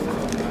ulikuwa?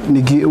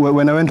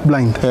 When I went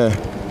blind.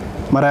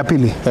 Mara ya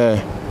pili.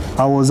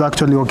 I was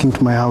actually walking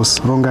to my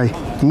house, Rongai.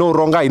 No,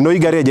 Rongai. No,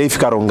 igari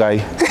hajaifika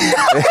Rongai.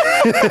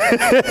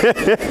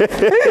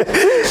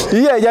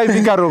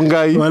 Hajaifika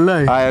Rongai.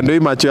 Wallahi. Haya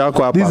ndio macho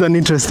yako hapa. This is an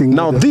interesting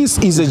Now model. this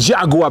is a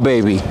Jaguar,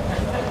 baby.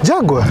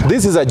 Jaguar?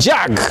 This is a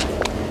Jag.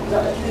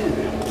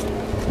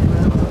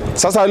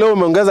 Sasa leo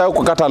umeongeza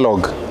huko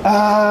catalog.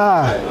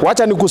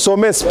 Wacha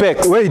nikusomee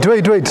specs. Wait.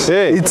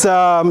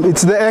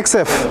 It's the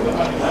XF.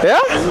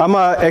 Yeah?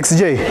 Ama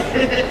XJ.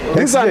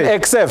 This is an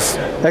XF.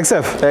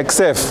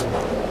 XF.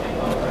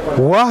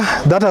 Wow,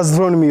 that has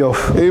thrown me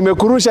off.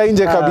 Imekurusha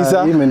nje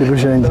kabisa.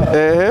 Imenirusha nje.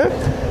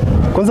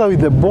 Kwanza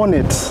with the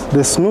bonnet,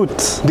 the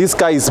snoot. This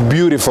car is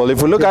beautiful.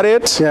 If you look at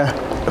it,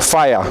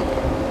 fire.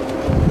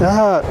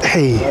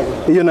 Hey.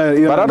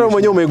 Barado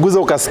mwenyewe umeguza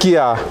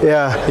ukasikia.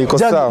 Iko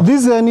sawa.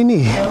 This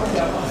nini?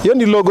 Hiyo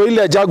ni logo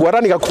ile ya Jaguar.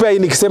 Hata nikakupea hii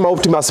nikisema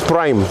Optimus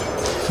Prime.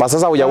 Basi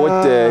sasa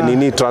hujawatch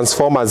nini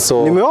Transformers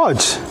so.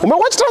 Nimewatch.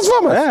 Umewatch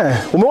Transformers?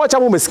 Umewatch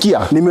ama umesikia?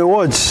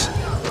 Nimewatch.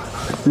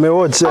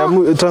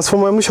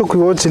 Transformer mwisho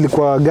kuwatch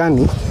ilikuwa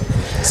gani?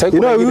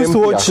 I used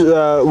to watch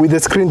with the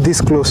screen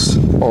this close.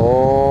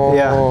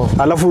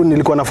 Alafu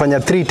nilikuwa nafanya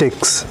 3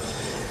 takes.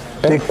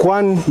 Take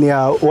 1 ni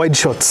ya wide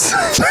shots.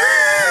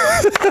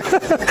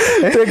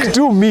 Take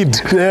 2 mid.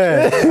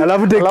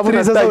 Alafu take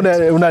 3 sasa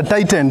una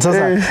tighten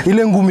sasa.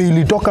 Ile ngumi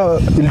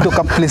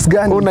ilitoka place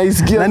gani?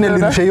 Unaisikia nani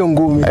alirusha hiyo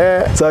ngumi?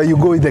 So you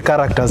go with the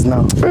characters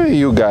now.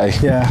 You guy.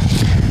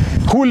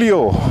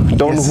 Julio,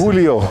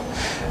 Julio.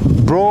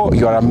 Bro,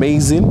 you are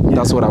amazing.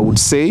 That's what I would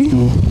say.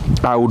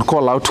 I would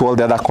call out to all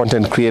the other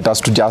content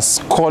creators to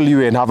just call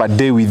you and have a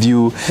day with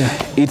you.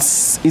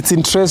 It's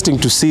interesting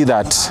to see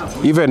that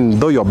even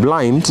though you're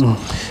blind,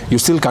 you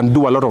still can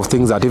do a lot of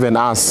things that even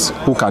us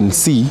who can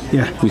see,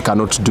 we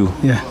cannot do.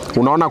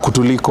 Unaona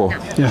kutuliko.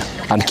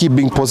 And keep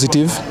being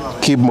positive,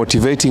 keep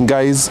motivating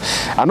guys,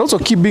 and also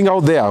keep being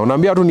out there.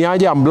 Unaambia tu ni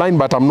aje, I'm blind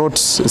but I'm not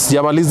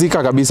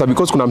sijamalizika kabisa,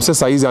 because kuna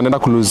msesa hizi anaenda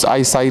ku lose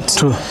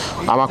eyesight,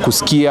 ama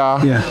kusikia,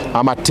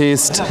 ama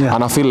taste,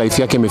 and I feel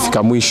life yake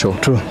imefika mwisho.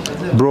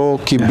 Bro,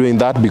 keep doing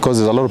that, because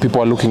there's a lot of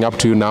people are looking up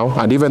to you now,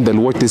 and even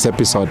they'll watch this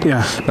episode.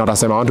 Now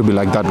I want to be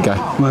like that guy.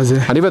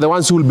 And even the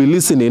ones who will be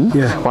listening,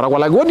 are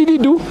like, what did he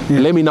do?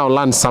 Let me now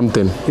learn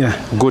something.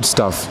 Good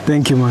stuff.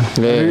 Thank you, man.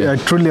 I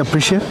truly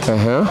appreciate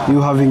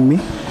you having me.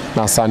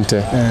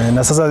 Asante.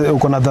 Na sasa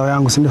uko na dawa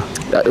yangu, si ndio?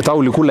 Hata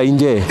ulikula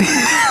nje.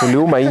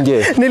 Uliuma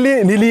nje.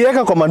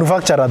 Niliweka kwa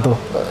manufacturer to.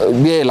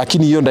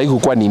 Lakini hiyo ndio iko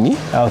kwa nini?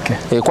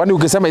 Okay. Kwani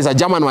ukisema is a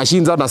German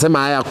machine sasa unasema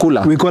haya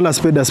kula. We call a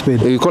spade a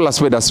spade. We call a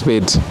spade a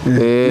spade.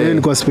 Hiyo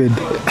ilikuwa spade.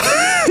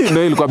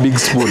 Ndio ilikuwa big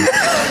spoon.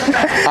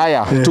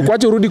 Haya,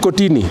 tukwache urudi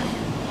kotini.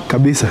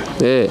 Kabisa.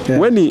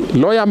 Wewe ni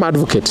lawyer ama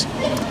advocate?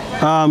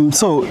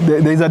 So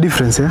there is a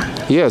difference, yeah?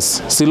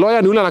 Yes. Si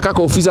lawyer ni ule anakaa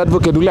kwa office,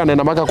 advocate ule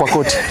anaenda mpaka kwa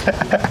koti.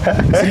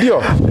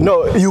 Ndio? No,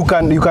 you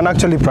can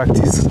actually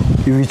practice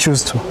if you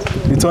choose to.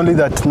 It's only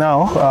that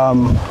now,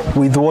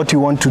 with what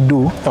you want to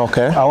do,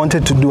 okay. I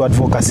wanted to do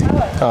advocacy.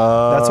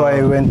 That's why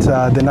I went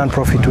the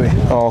non-profit way.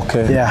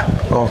 Okay. Yeah.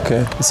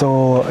 Okay.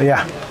 So,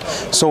 yeah.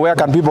 So where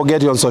can people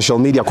get you on social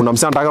media? Kuna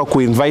msana nataka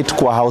kuinvite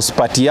kwa house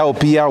party yao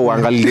pia,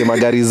 uangalie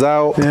magari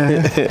zao.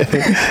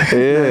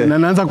 Na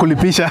naanza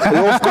kulipisha.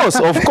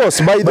 Of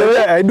course. By the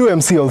way, I do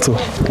MC also.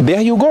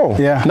 There you go.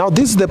 Yeah. Now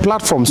this is the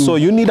platform. So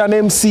you need an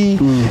MC,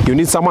 you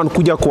need someone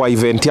kuja kwa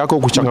event yako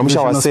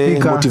kuchangamsha wasee,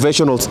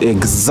 motivational,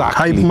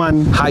 exactly.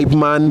 Hype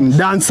man.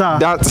 Dancer.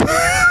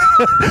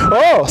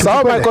 Oh,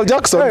 sawa Michael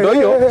Jackson. Ndio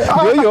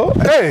hiyo.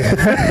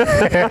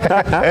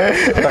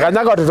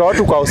 Takanyanga watoto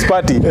watu kwa house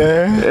party.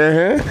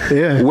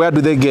 Yeah. Where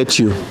do they get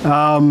you?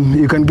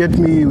 You can get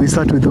me, we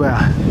start with where?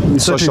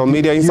 Social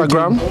media,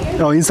 Instagram?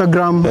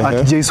 Instagram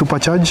at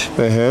jsupercharge.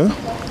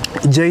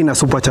 J na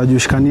supercharge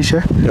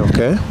ushikanishe.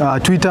 Okay.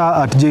 Twitter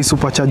at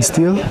jsupercharge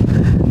still.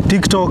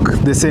 TikTok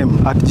the same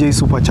at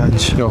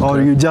jsupercharge. Okay.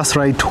 Or you just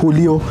write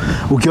Julio.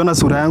 Ukiona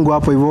sura yangu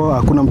hapo hivyo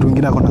hakuna mtu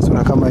mwingine akona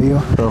sura kama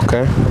hiyo.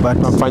 Okay.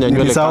 But nafanya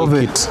nywele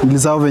calkit.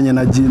 Nilisahau venye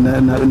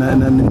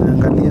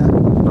naangalia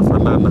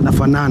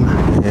nafanana.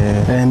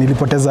 Yeah.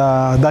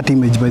 Nilipoteza that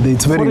image by the way.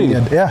 It's very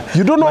weird. Yeah.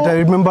 You don't know. But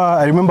I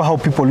remember how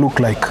people look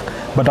like,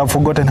 but I've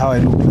forgotten how I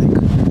look like.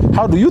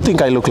 How do you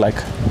think I look like?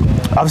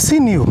 I've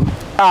seen you.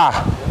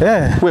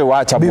 Yeah. We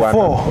wacha bwana.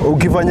 Before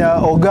ukifanya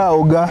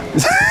Oga.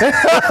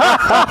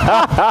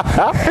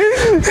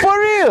 For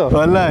real?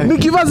 Wallahi.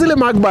 Nikiva zile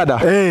magbada.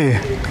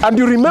 And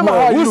you remember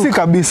how you look?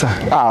 Kabisa.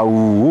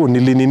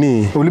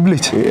 Nini?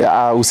 Ulibleach?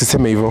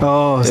 Usiseme hivyo.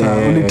 Oh, sawa.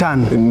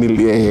 Ulitan.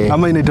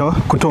 Ama inaitwa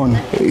kuton.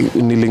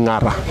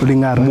 Nilingara.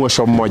 Ulingara.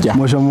 Mwosho mmoja.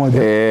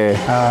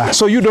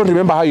 So you don't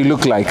remember how you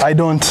look like? I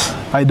don't.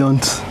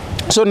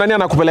 So nani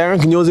anakupeleka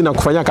kinyozi na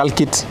kufanya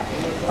calkit?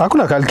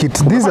 Hakuna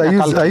calkit. This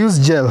I use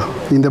gel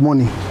in the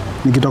morning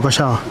nikitoka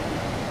shower.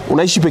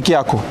 Unaishi peke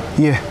yako?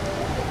 Yeah.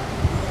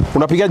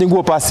 Unapigaje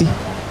nguo pasi?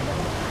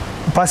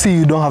 Pasi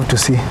you don't have to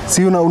see.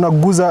 See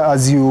unaguza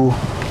as you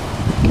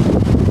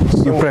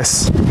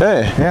press.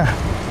 Yeah.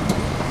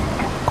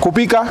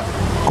 Kupika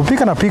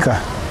napika.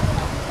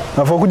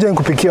 Nafokuja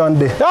nikupikia one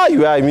day. I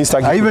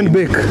even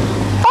bake.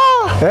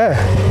 Yeah.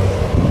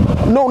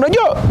 No,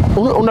 unajua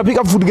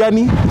unapika food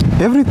gani?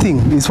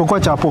 Everything is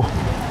for chapo.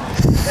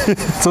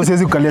 So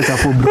siwezi kukalia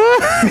chapo bro.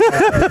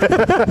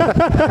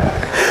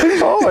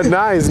 Oh,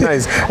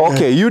 nice.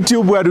 Okay,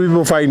 YouTube, where do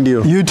people find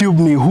you?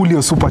 YouTube ni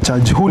Julio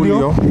Supercharge.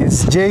 Julio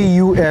is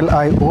Julio.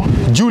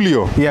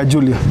 Julio? Yeah,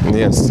 Julio.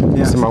 Yes.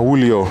 Sema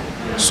Julio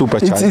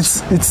Supercharge.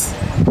 It's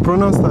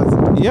pronounced as.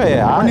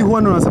 Yeah. Only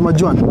one unasema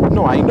Juan.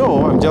 No, I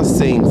know. I'm just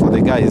saying for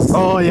the guys.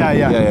 Oh,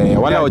 yeah.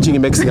 Wala watching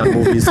Mexican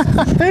movies.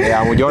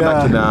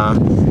 Mujaona kina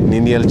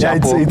Nini El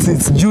Chapo.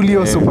 It's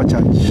Julio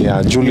Supercharge.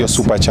 Yeah, Julio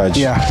Supercharge.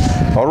 Yeah.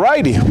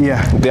 Alrighty.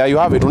 Yeah. There you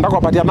have it. Unataka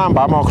kupatia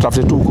namba ama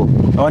wakutafute tu huko?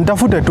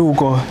 Wanitafute tu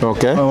huko.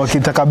 Okay.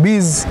 Wakitaka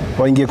biz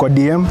waingie kwa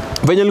DM.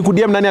 Venye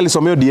likudm nani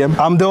alisomeo DM?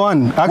 I'm the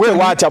one. Actually, we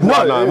wacha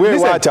bwana. We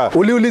wacha.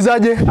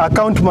 Uliulizaje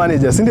account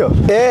manager, si ndio?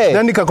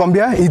 Then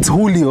nikakwambia it's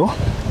Julio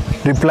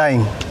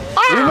replying.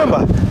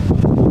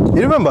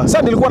 You remember?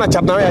 Sasa nilikuwa na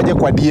chat na wewe aje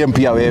kwa DM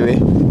pia wewe.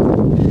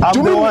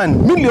 I'm the one.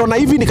 Mimi niliona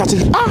hivi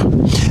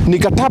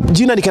nikatap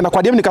jina nikaenda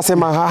kwa DM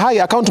nikasema hi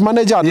account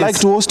manager, I'd like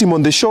to host him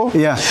on the show.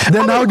 Yeah.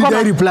 Then how did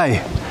I reply?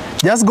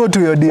 Just go to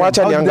your DM.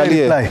 Wacha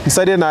niangalie.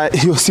 Nisaidie na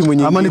hiyo simu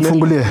nyingine. Ama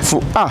nifungulie.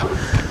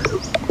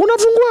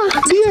 Unafungua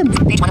DM.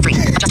 Page 1 of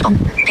 3. Adjustable.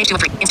 Page 2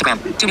 of 3. Instagram.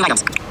 2 new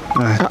items.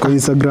 Kwa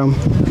Instagram.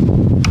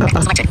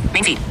 Selected.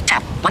 Main feed.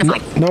 Tab. 1 of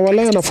 5. Na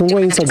wala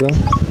anafungua Instagram.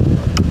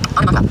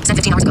 On a month. Sent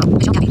 15 hours ago.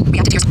 Visual copy.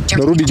 Reacted to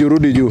your.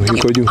 Rudi juu.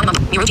 Iko juu. On a month.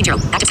 New routine 0.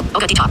 Active.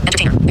 Oga T Top.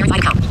 Entertainer. Verified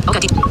account. Oga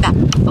T Back.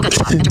 Oga T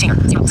Top. Entertainer.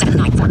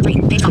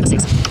 07943. Page 5 of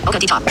 6. Oga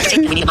T Top.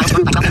 Entertainer. We need a minus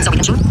 1 by 12 so we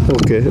can shoot.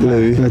 Okay.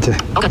 Levi.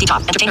 Oga T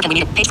Top. Entertainer. Can we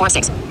need it? Page 4 of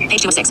 6.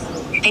 Page 2 of 6.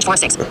 Page 4 of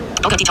 6.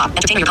 Oga T Top.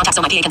 Entertainer. Your contact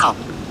so my PA can call.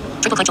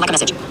 Triple click to like a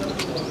message.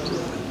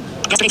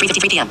 Yesterday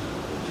 3:53 p.m.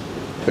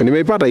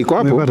 Nimeipata iko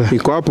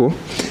hapo.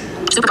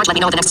 Supercharge, let me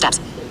know the next steps.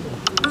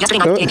 Yesterday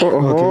night.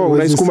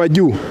 Unaisukuma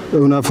juu.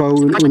 Unafaa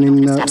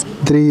unina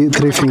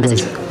 3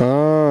 fingers.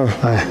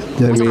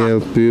 Let me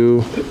help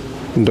you.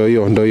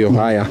 Ndio hiyo.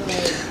 Haya.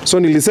 So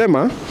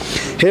nilisema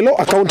hello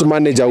account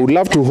manager, would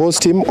love to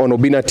host him on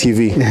Obinna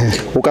TV.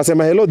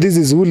 Ukasema hello, this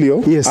is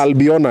Julio. Yes. I'll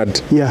be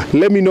honored. Yeah.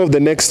 Let me know the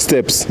next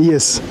steps.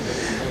 Yes.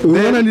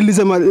 Unaona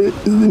nilisema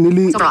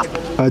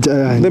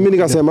Then mimi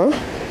nikasema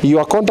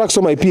your contact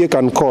so my PA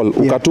can call.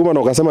 Ukatuma na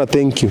ukasema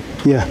thank you.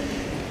 Yeah.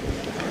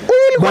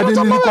 But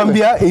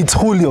nilikwambia it's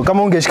Julio.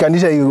 Kama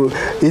ungeshikanisha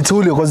it's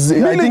Julio because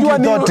I think you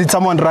thought it's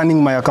someone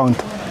running my account.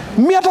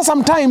 Me hata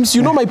sometimes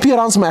you know my PA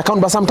runs my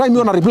account but sometimes you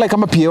wanna reply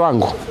kama PA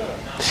wangu.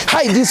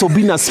 Hi, this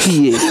Obinna's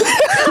PA.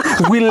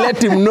 we'll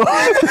let him know.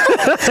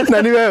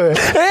 Na ni wewe.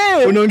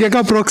 Unaongea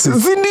kama proxy.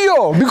 Si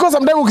ndio? Because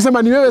sometimes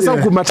ukisema ni wewe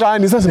sasa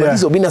kumatani sasa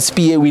hizo Obinaz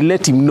PA we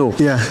let him know.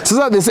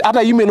 Sasa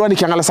hata email wani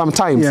kiangala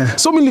sometimes.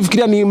 So mimi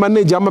nilifikiria ni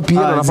manager ama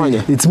PA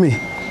anafanya. It's me.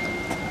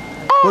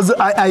 Because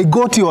I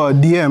got your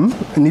DM,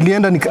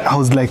 nilienda I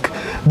was like,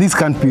 this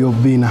can't be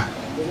Obinna.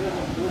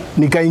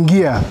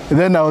 Nikaingia,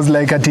 then I was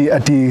like, I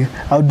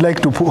would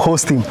like to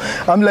host him.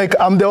 I'm like,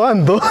 I'm the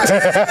one though.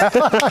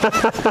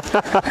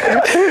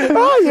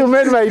 Oh, you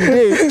made my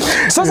day.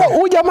 Sasa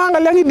huyu jamaa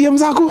angaliangi DM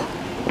zako?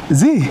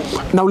 Zi,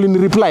 na ulini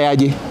reply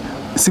aje?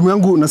 Simu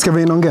yangu nasikia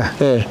vile inaongea.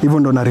 Hivyo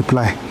ndo na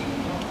reply.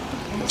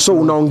 So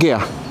unaongea?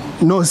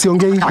 No,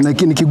 siongei,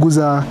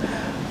 nikiguza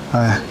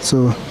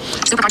so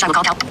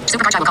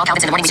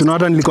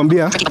hata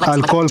nilikwambia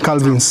I'll call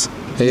Calvin's.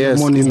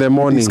 Yes, in the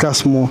morning.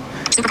 Discuss more.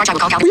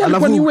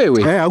 Alafu ni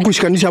wewe?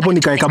 Hakushikanisha hapo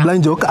nikaeka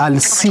blind joke, I'll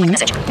see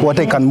what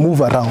I can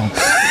move around.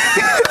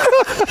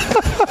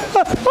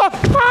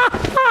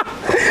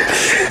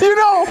 You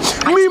know,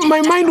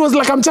 my mind was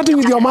like I'm chatting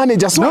with your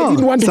manager, so I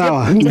didn't want to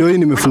get... Ndio hii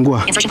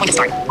nimefungua.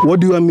 What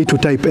do you want me to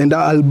type? And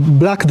I'll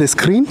black the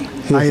screen.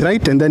 I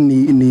write and then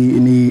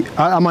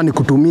ama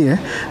nikutumie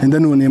and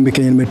then uniambie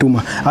kenye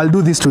nimetuma. I'll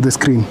do this to the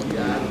screen.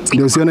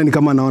 Ndio usione ni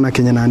kama naona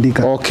kenye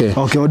naandika. Okay.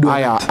 Okay, what do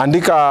I write?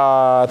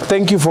 Andika,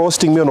 thank you for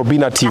hosting me on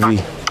Obinna TV.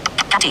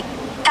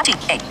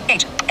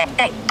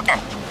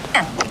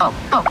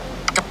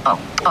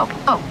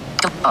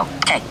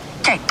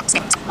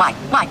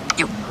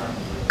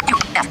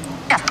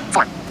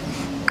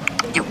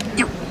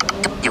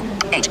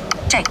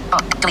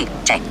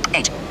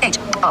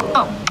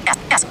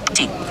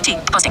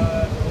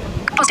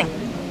 Posting.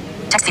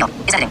 Text field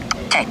is editing.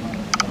 K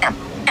M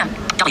M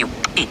W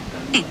E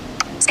E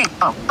space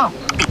O O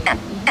B N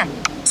N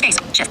space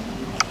shift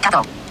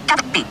capital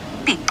B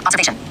B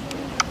observation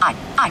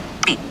I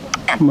B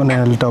N. Mbona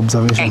yaleta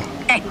observation?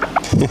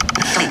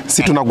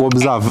 Si tunaku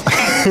observe.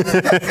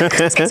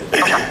 Space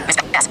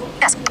S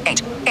S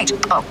H H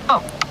O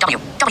O W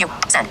W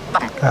send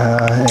button.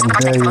 And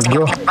there you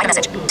go. Write a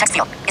message. Text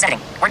field is editing.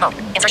 Word mode.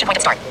 Insertion point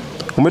at start.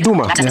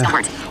 Umetuma?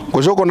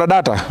 Kwa shoko na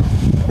data?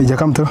 Ija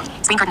come through.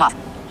 Screen curtain off.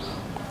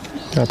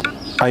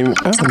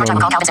 Supercharge will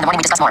call Calvin's in the morning.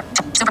 We discuss more.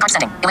 Supercharge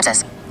sending.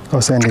 Ellipsis. Oh,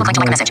 sending. Triple click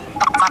to open message.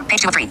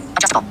 Page 2 of 3.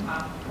 Adjustable.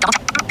 Double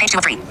tap. Page 2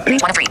 of 3.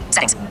 Page 1 of 3.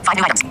 Settings. 5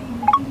 new items.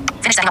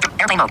 Finish setting up.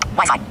 Airplane mode.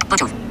 Wi-Fi.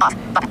 Bluetooth. Off.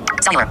 Button.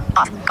 Cellular.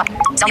 Off.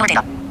 Cellular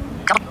data.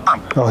 Double on.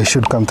 Oh, it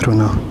should come through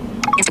now.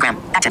 Instagram.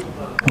 Active.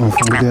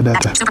 Instagram.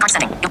 Data. Supercharge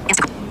sending.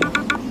 Instagram.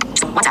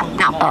 WhatsApp.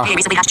 Now. PA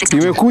recently hashed 6.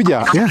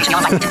 Imekuja. Yeah.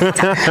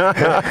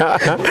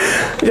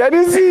 Yeah,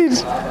 this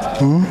is it.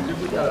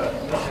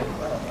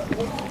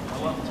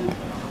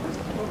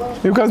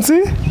 You can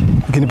see?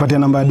 Ukinipatia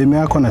namba ya demu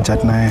yako na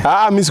chat naye.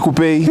 Mimi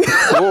sikupei.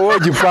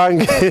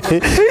 Jipange.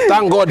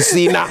 Thank God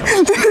sina.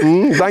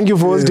 Thank you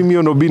for hosting me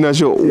on Obinna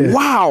show.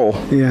 Wow.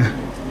 Yeah.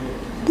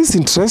 This is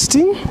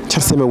interesting.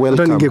 Just say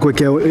welcome.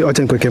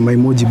 Acha nikuwekea my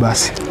emoji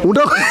basi.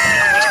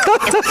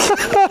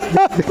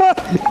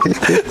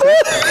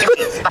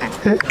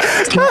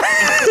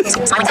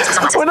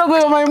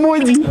 Unakuwa my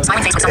emoji.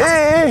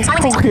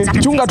 Okay.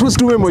 Chunga tu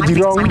situme emoji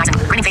wrong.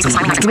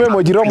 Tume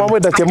emoji wrong mambo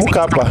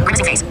itachemuka hapa.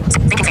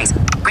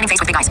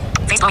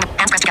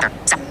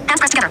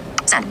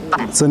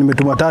 So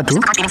nimetuma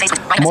 3.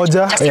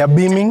 Moja ya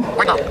beaming.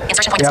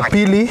 Ya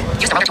pili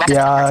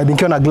ya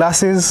nikiwa na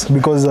glasses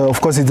because of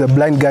course it's a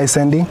blind guy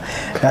sending.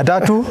 Ya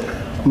 3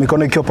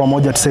 mikono ikiwa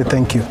pamoja to say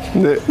thank you.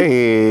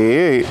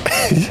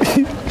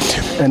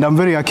 And I'm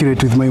very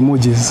accurate with my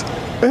emojis.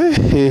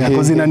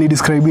 Because inani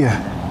describe here.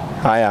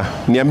 Haya,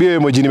 niambie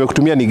emoji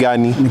nimekutumia ni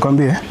gani?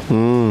 Nikwambie.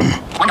 One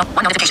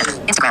notification.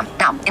 Instagram.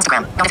 Now.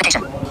 Instagram.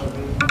 Notification.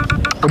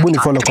 Hebu ni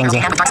follow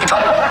kwanza.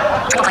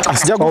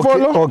 Sija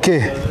kufollow?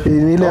 Okay.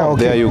 Ile ya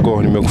okay. There you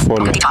go,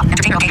 nimekufollow.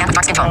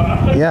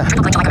 Yeah.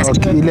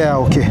 Okay. Ile ya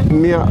okay.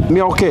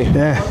 Ni okay?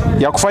 Yeah.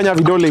 Ya kufanya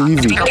vidole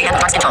hivi.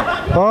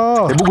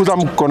 Oh. Hebu guza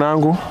mkono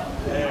wangu.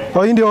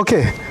 Oh, hii ndio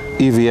okay.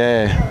 Hivi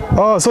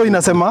Oh, so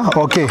inasema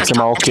okay.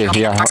 Sema okay,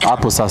 yeah,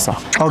 hapo sasa.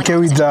 Okay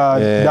with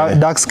the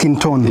dark skin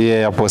tone.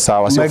 Yeah, hapo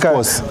sawa. So of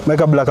course.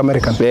 Make a black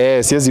American.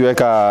 Siwezi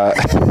weka.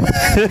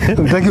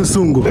 Thank you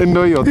Sungu.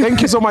 Ndio hiyo.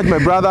 Thank you so much my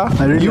brother.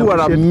 Really you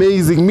are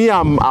amazing. Me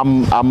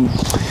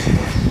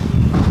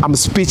I'm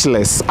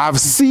speechless. I've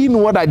seen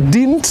what I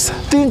didn't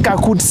think I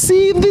could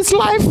see in this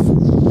life.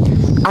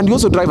 And you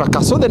also drive a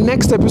car. So the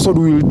next episode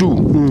we will do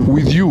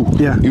with you,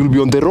 you'll be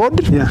on the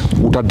road,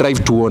 uta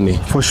drive tuone.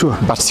 For sure.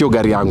 But sio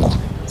gari yangu.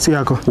 Si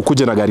yako.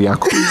 Ukuje na gari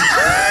yako.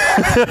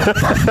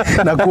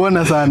 Na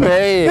kuona sana.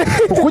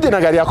 Ukuje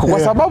na gari yako kwa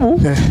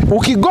sababu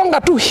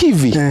ukigonga tu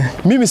hivi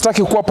mimi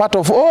sitaki kuwa part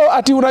of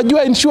ati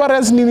unajua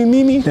insurance nini.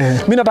 Mimi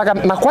nataka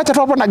na kuacha tu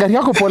hapo na gari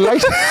yako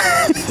polite.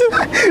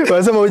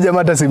 Wanasema huyu jamaa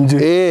hata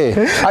simjui.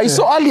 I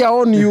saw earlier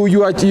on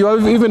you are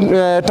even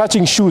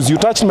touching shoes. You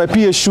touched my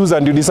PA shoes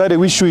and you decided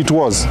which shoe it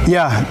was.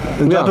 Yeah,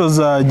 that was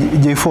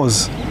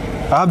J4's.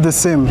 I have the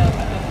same.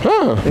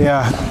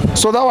 Yeah.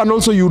 So that one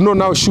also, you know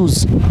now,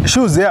 shoes.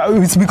 Shoes, yeah,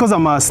 it's because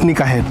I'm a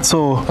sneakerhead.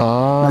 So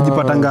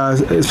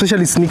najipatanga,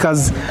 especially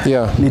sneakers,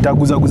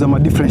 nitaguza ma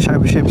different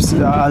shapes.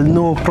 I'll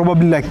know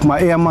probably like my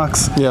Air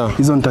Max. Yeah.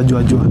 Hizo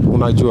nitajua.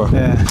 Unajua.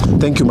 Yeah.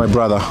 Thank you, my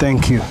brother.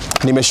 Thank you.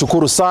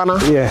 Nimeshukuru sana.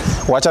 Yeah.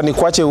 Wacha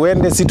nikuache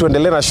uende, si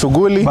tuendelee na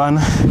shughuli.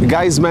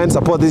 Guys, man,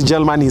 support this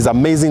gentleman. He's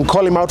amazing.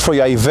 Call him out for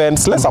your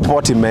events. Let's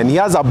support him, man. He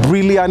has a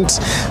brilliant,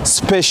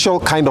 special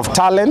kind of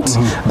talent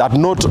that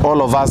not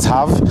all of us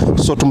have.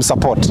 So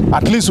tumsupport.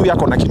 At least we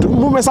are na kitu.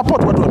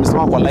 Mumesupport watu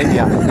wamesimama kwa line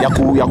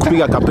ya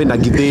kupiga kampeni na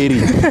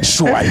Githeri.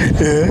 Sure.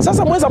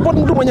 Sasa mwe support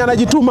mtu mwenye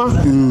anajituma.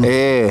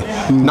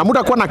 Na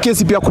muda kwa na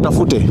kesi pia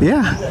kutafute.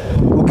 Yeah.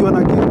 Ukiwa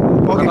na kesi.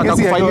 Okay,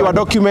 kesi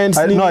documents.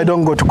 No, I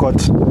don't go to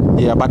court.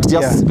 Yeah, but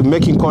just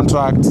making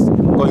contracts.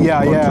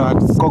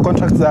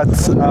 Contracts that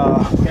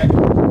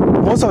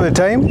most of the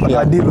time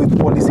I deal with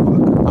policy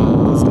work.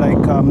 It's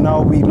like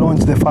now we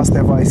launched the first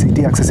ever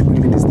ICT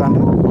accessibility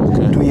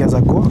standard 2 years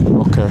ago.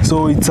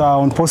 So it's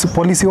on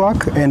policy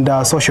work and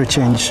social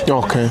change.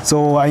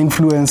 So I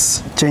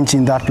influence change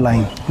in that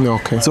line.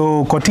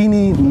 So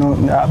Kotini, no,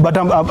 but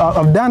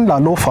I've done a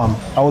law firm.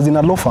 I was in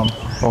a law firm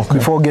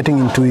before getting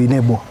into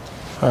Enable.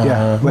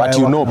 But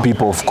you know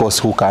people, of course,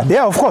 who can.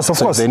 Yeah, of course.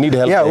 If they need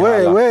help. Yeah,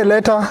 we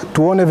later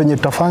tuone venye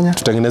tutafanya.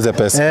 Tutengeneze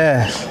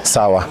pesa.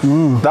 Sawa.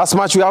 That's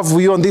much we have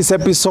for you on this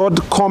episode.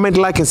 Comment,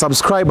 like, and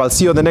subscribe. I'll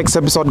see you on the next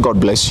episode. God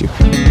bless you.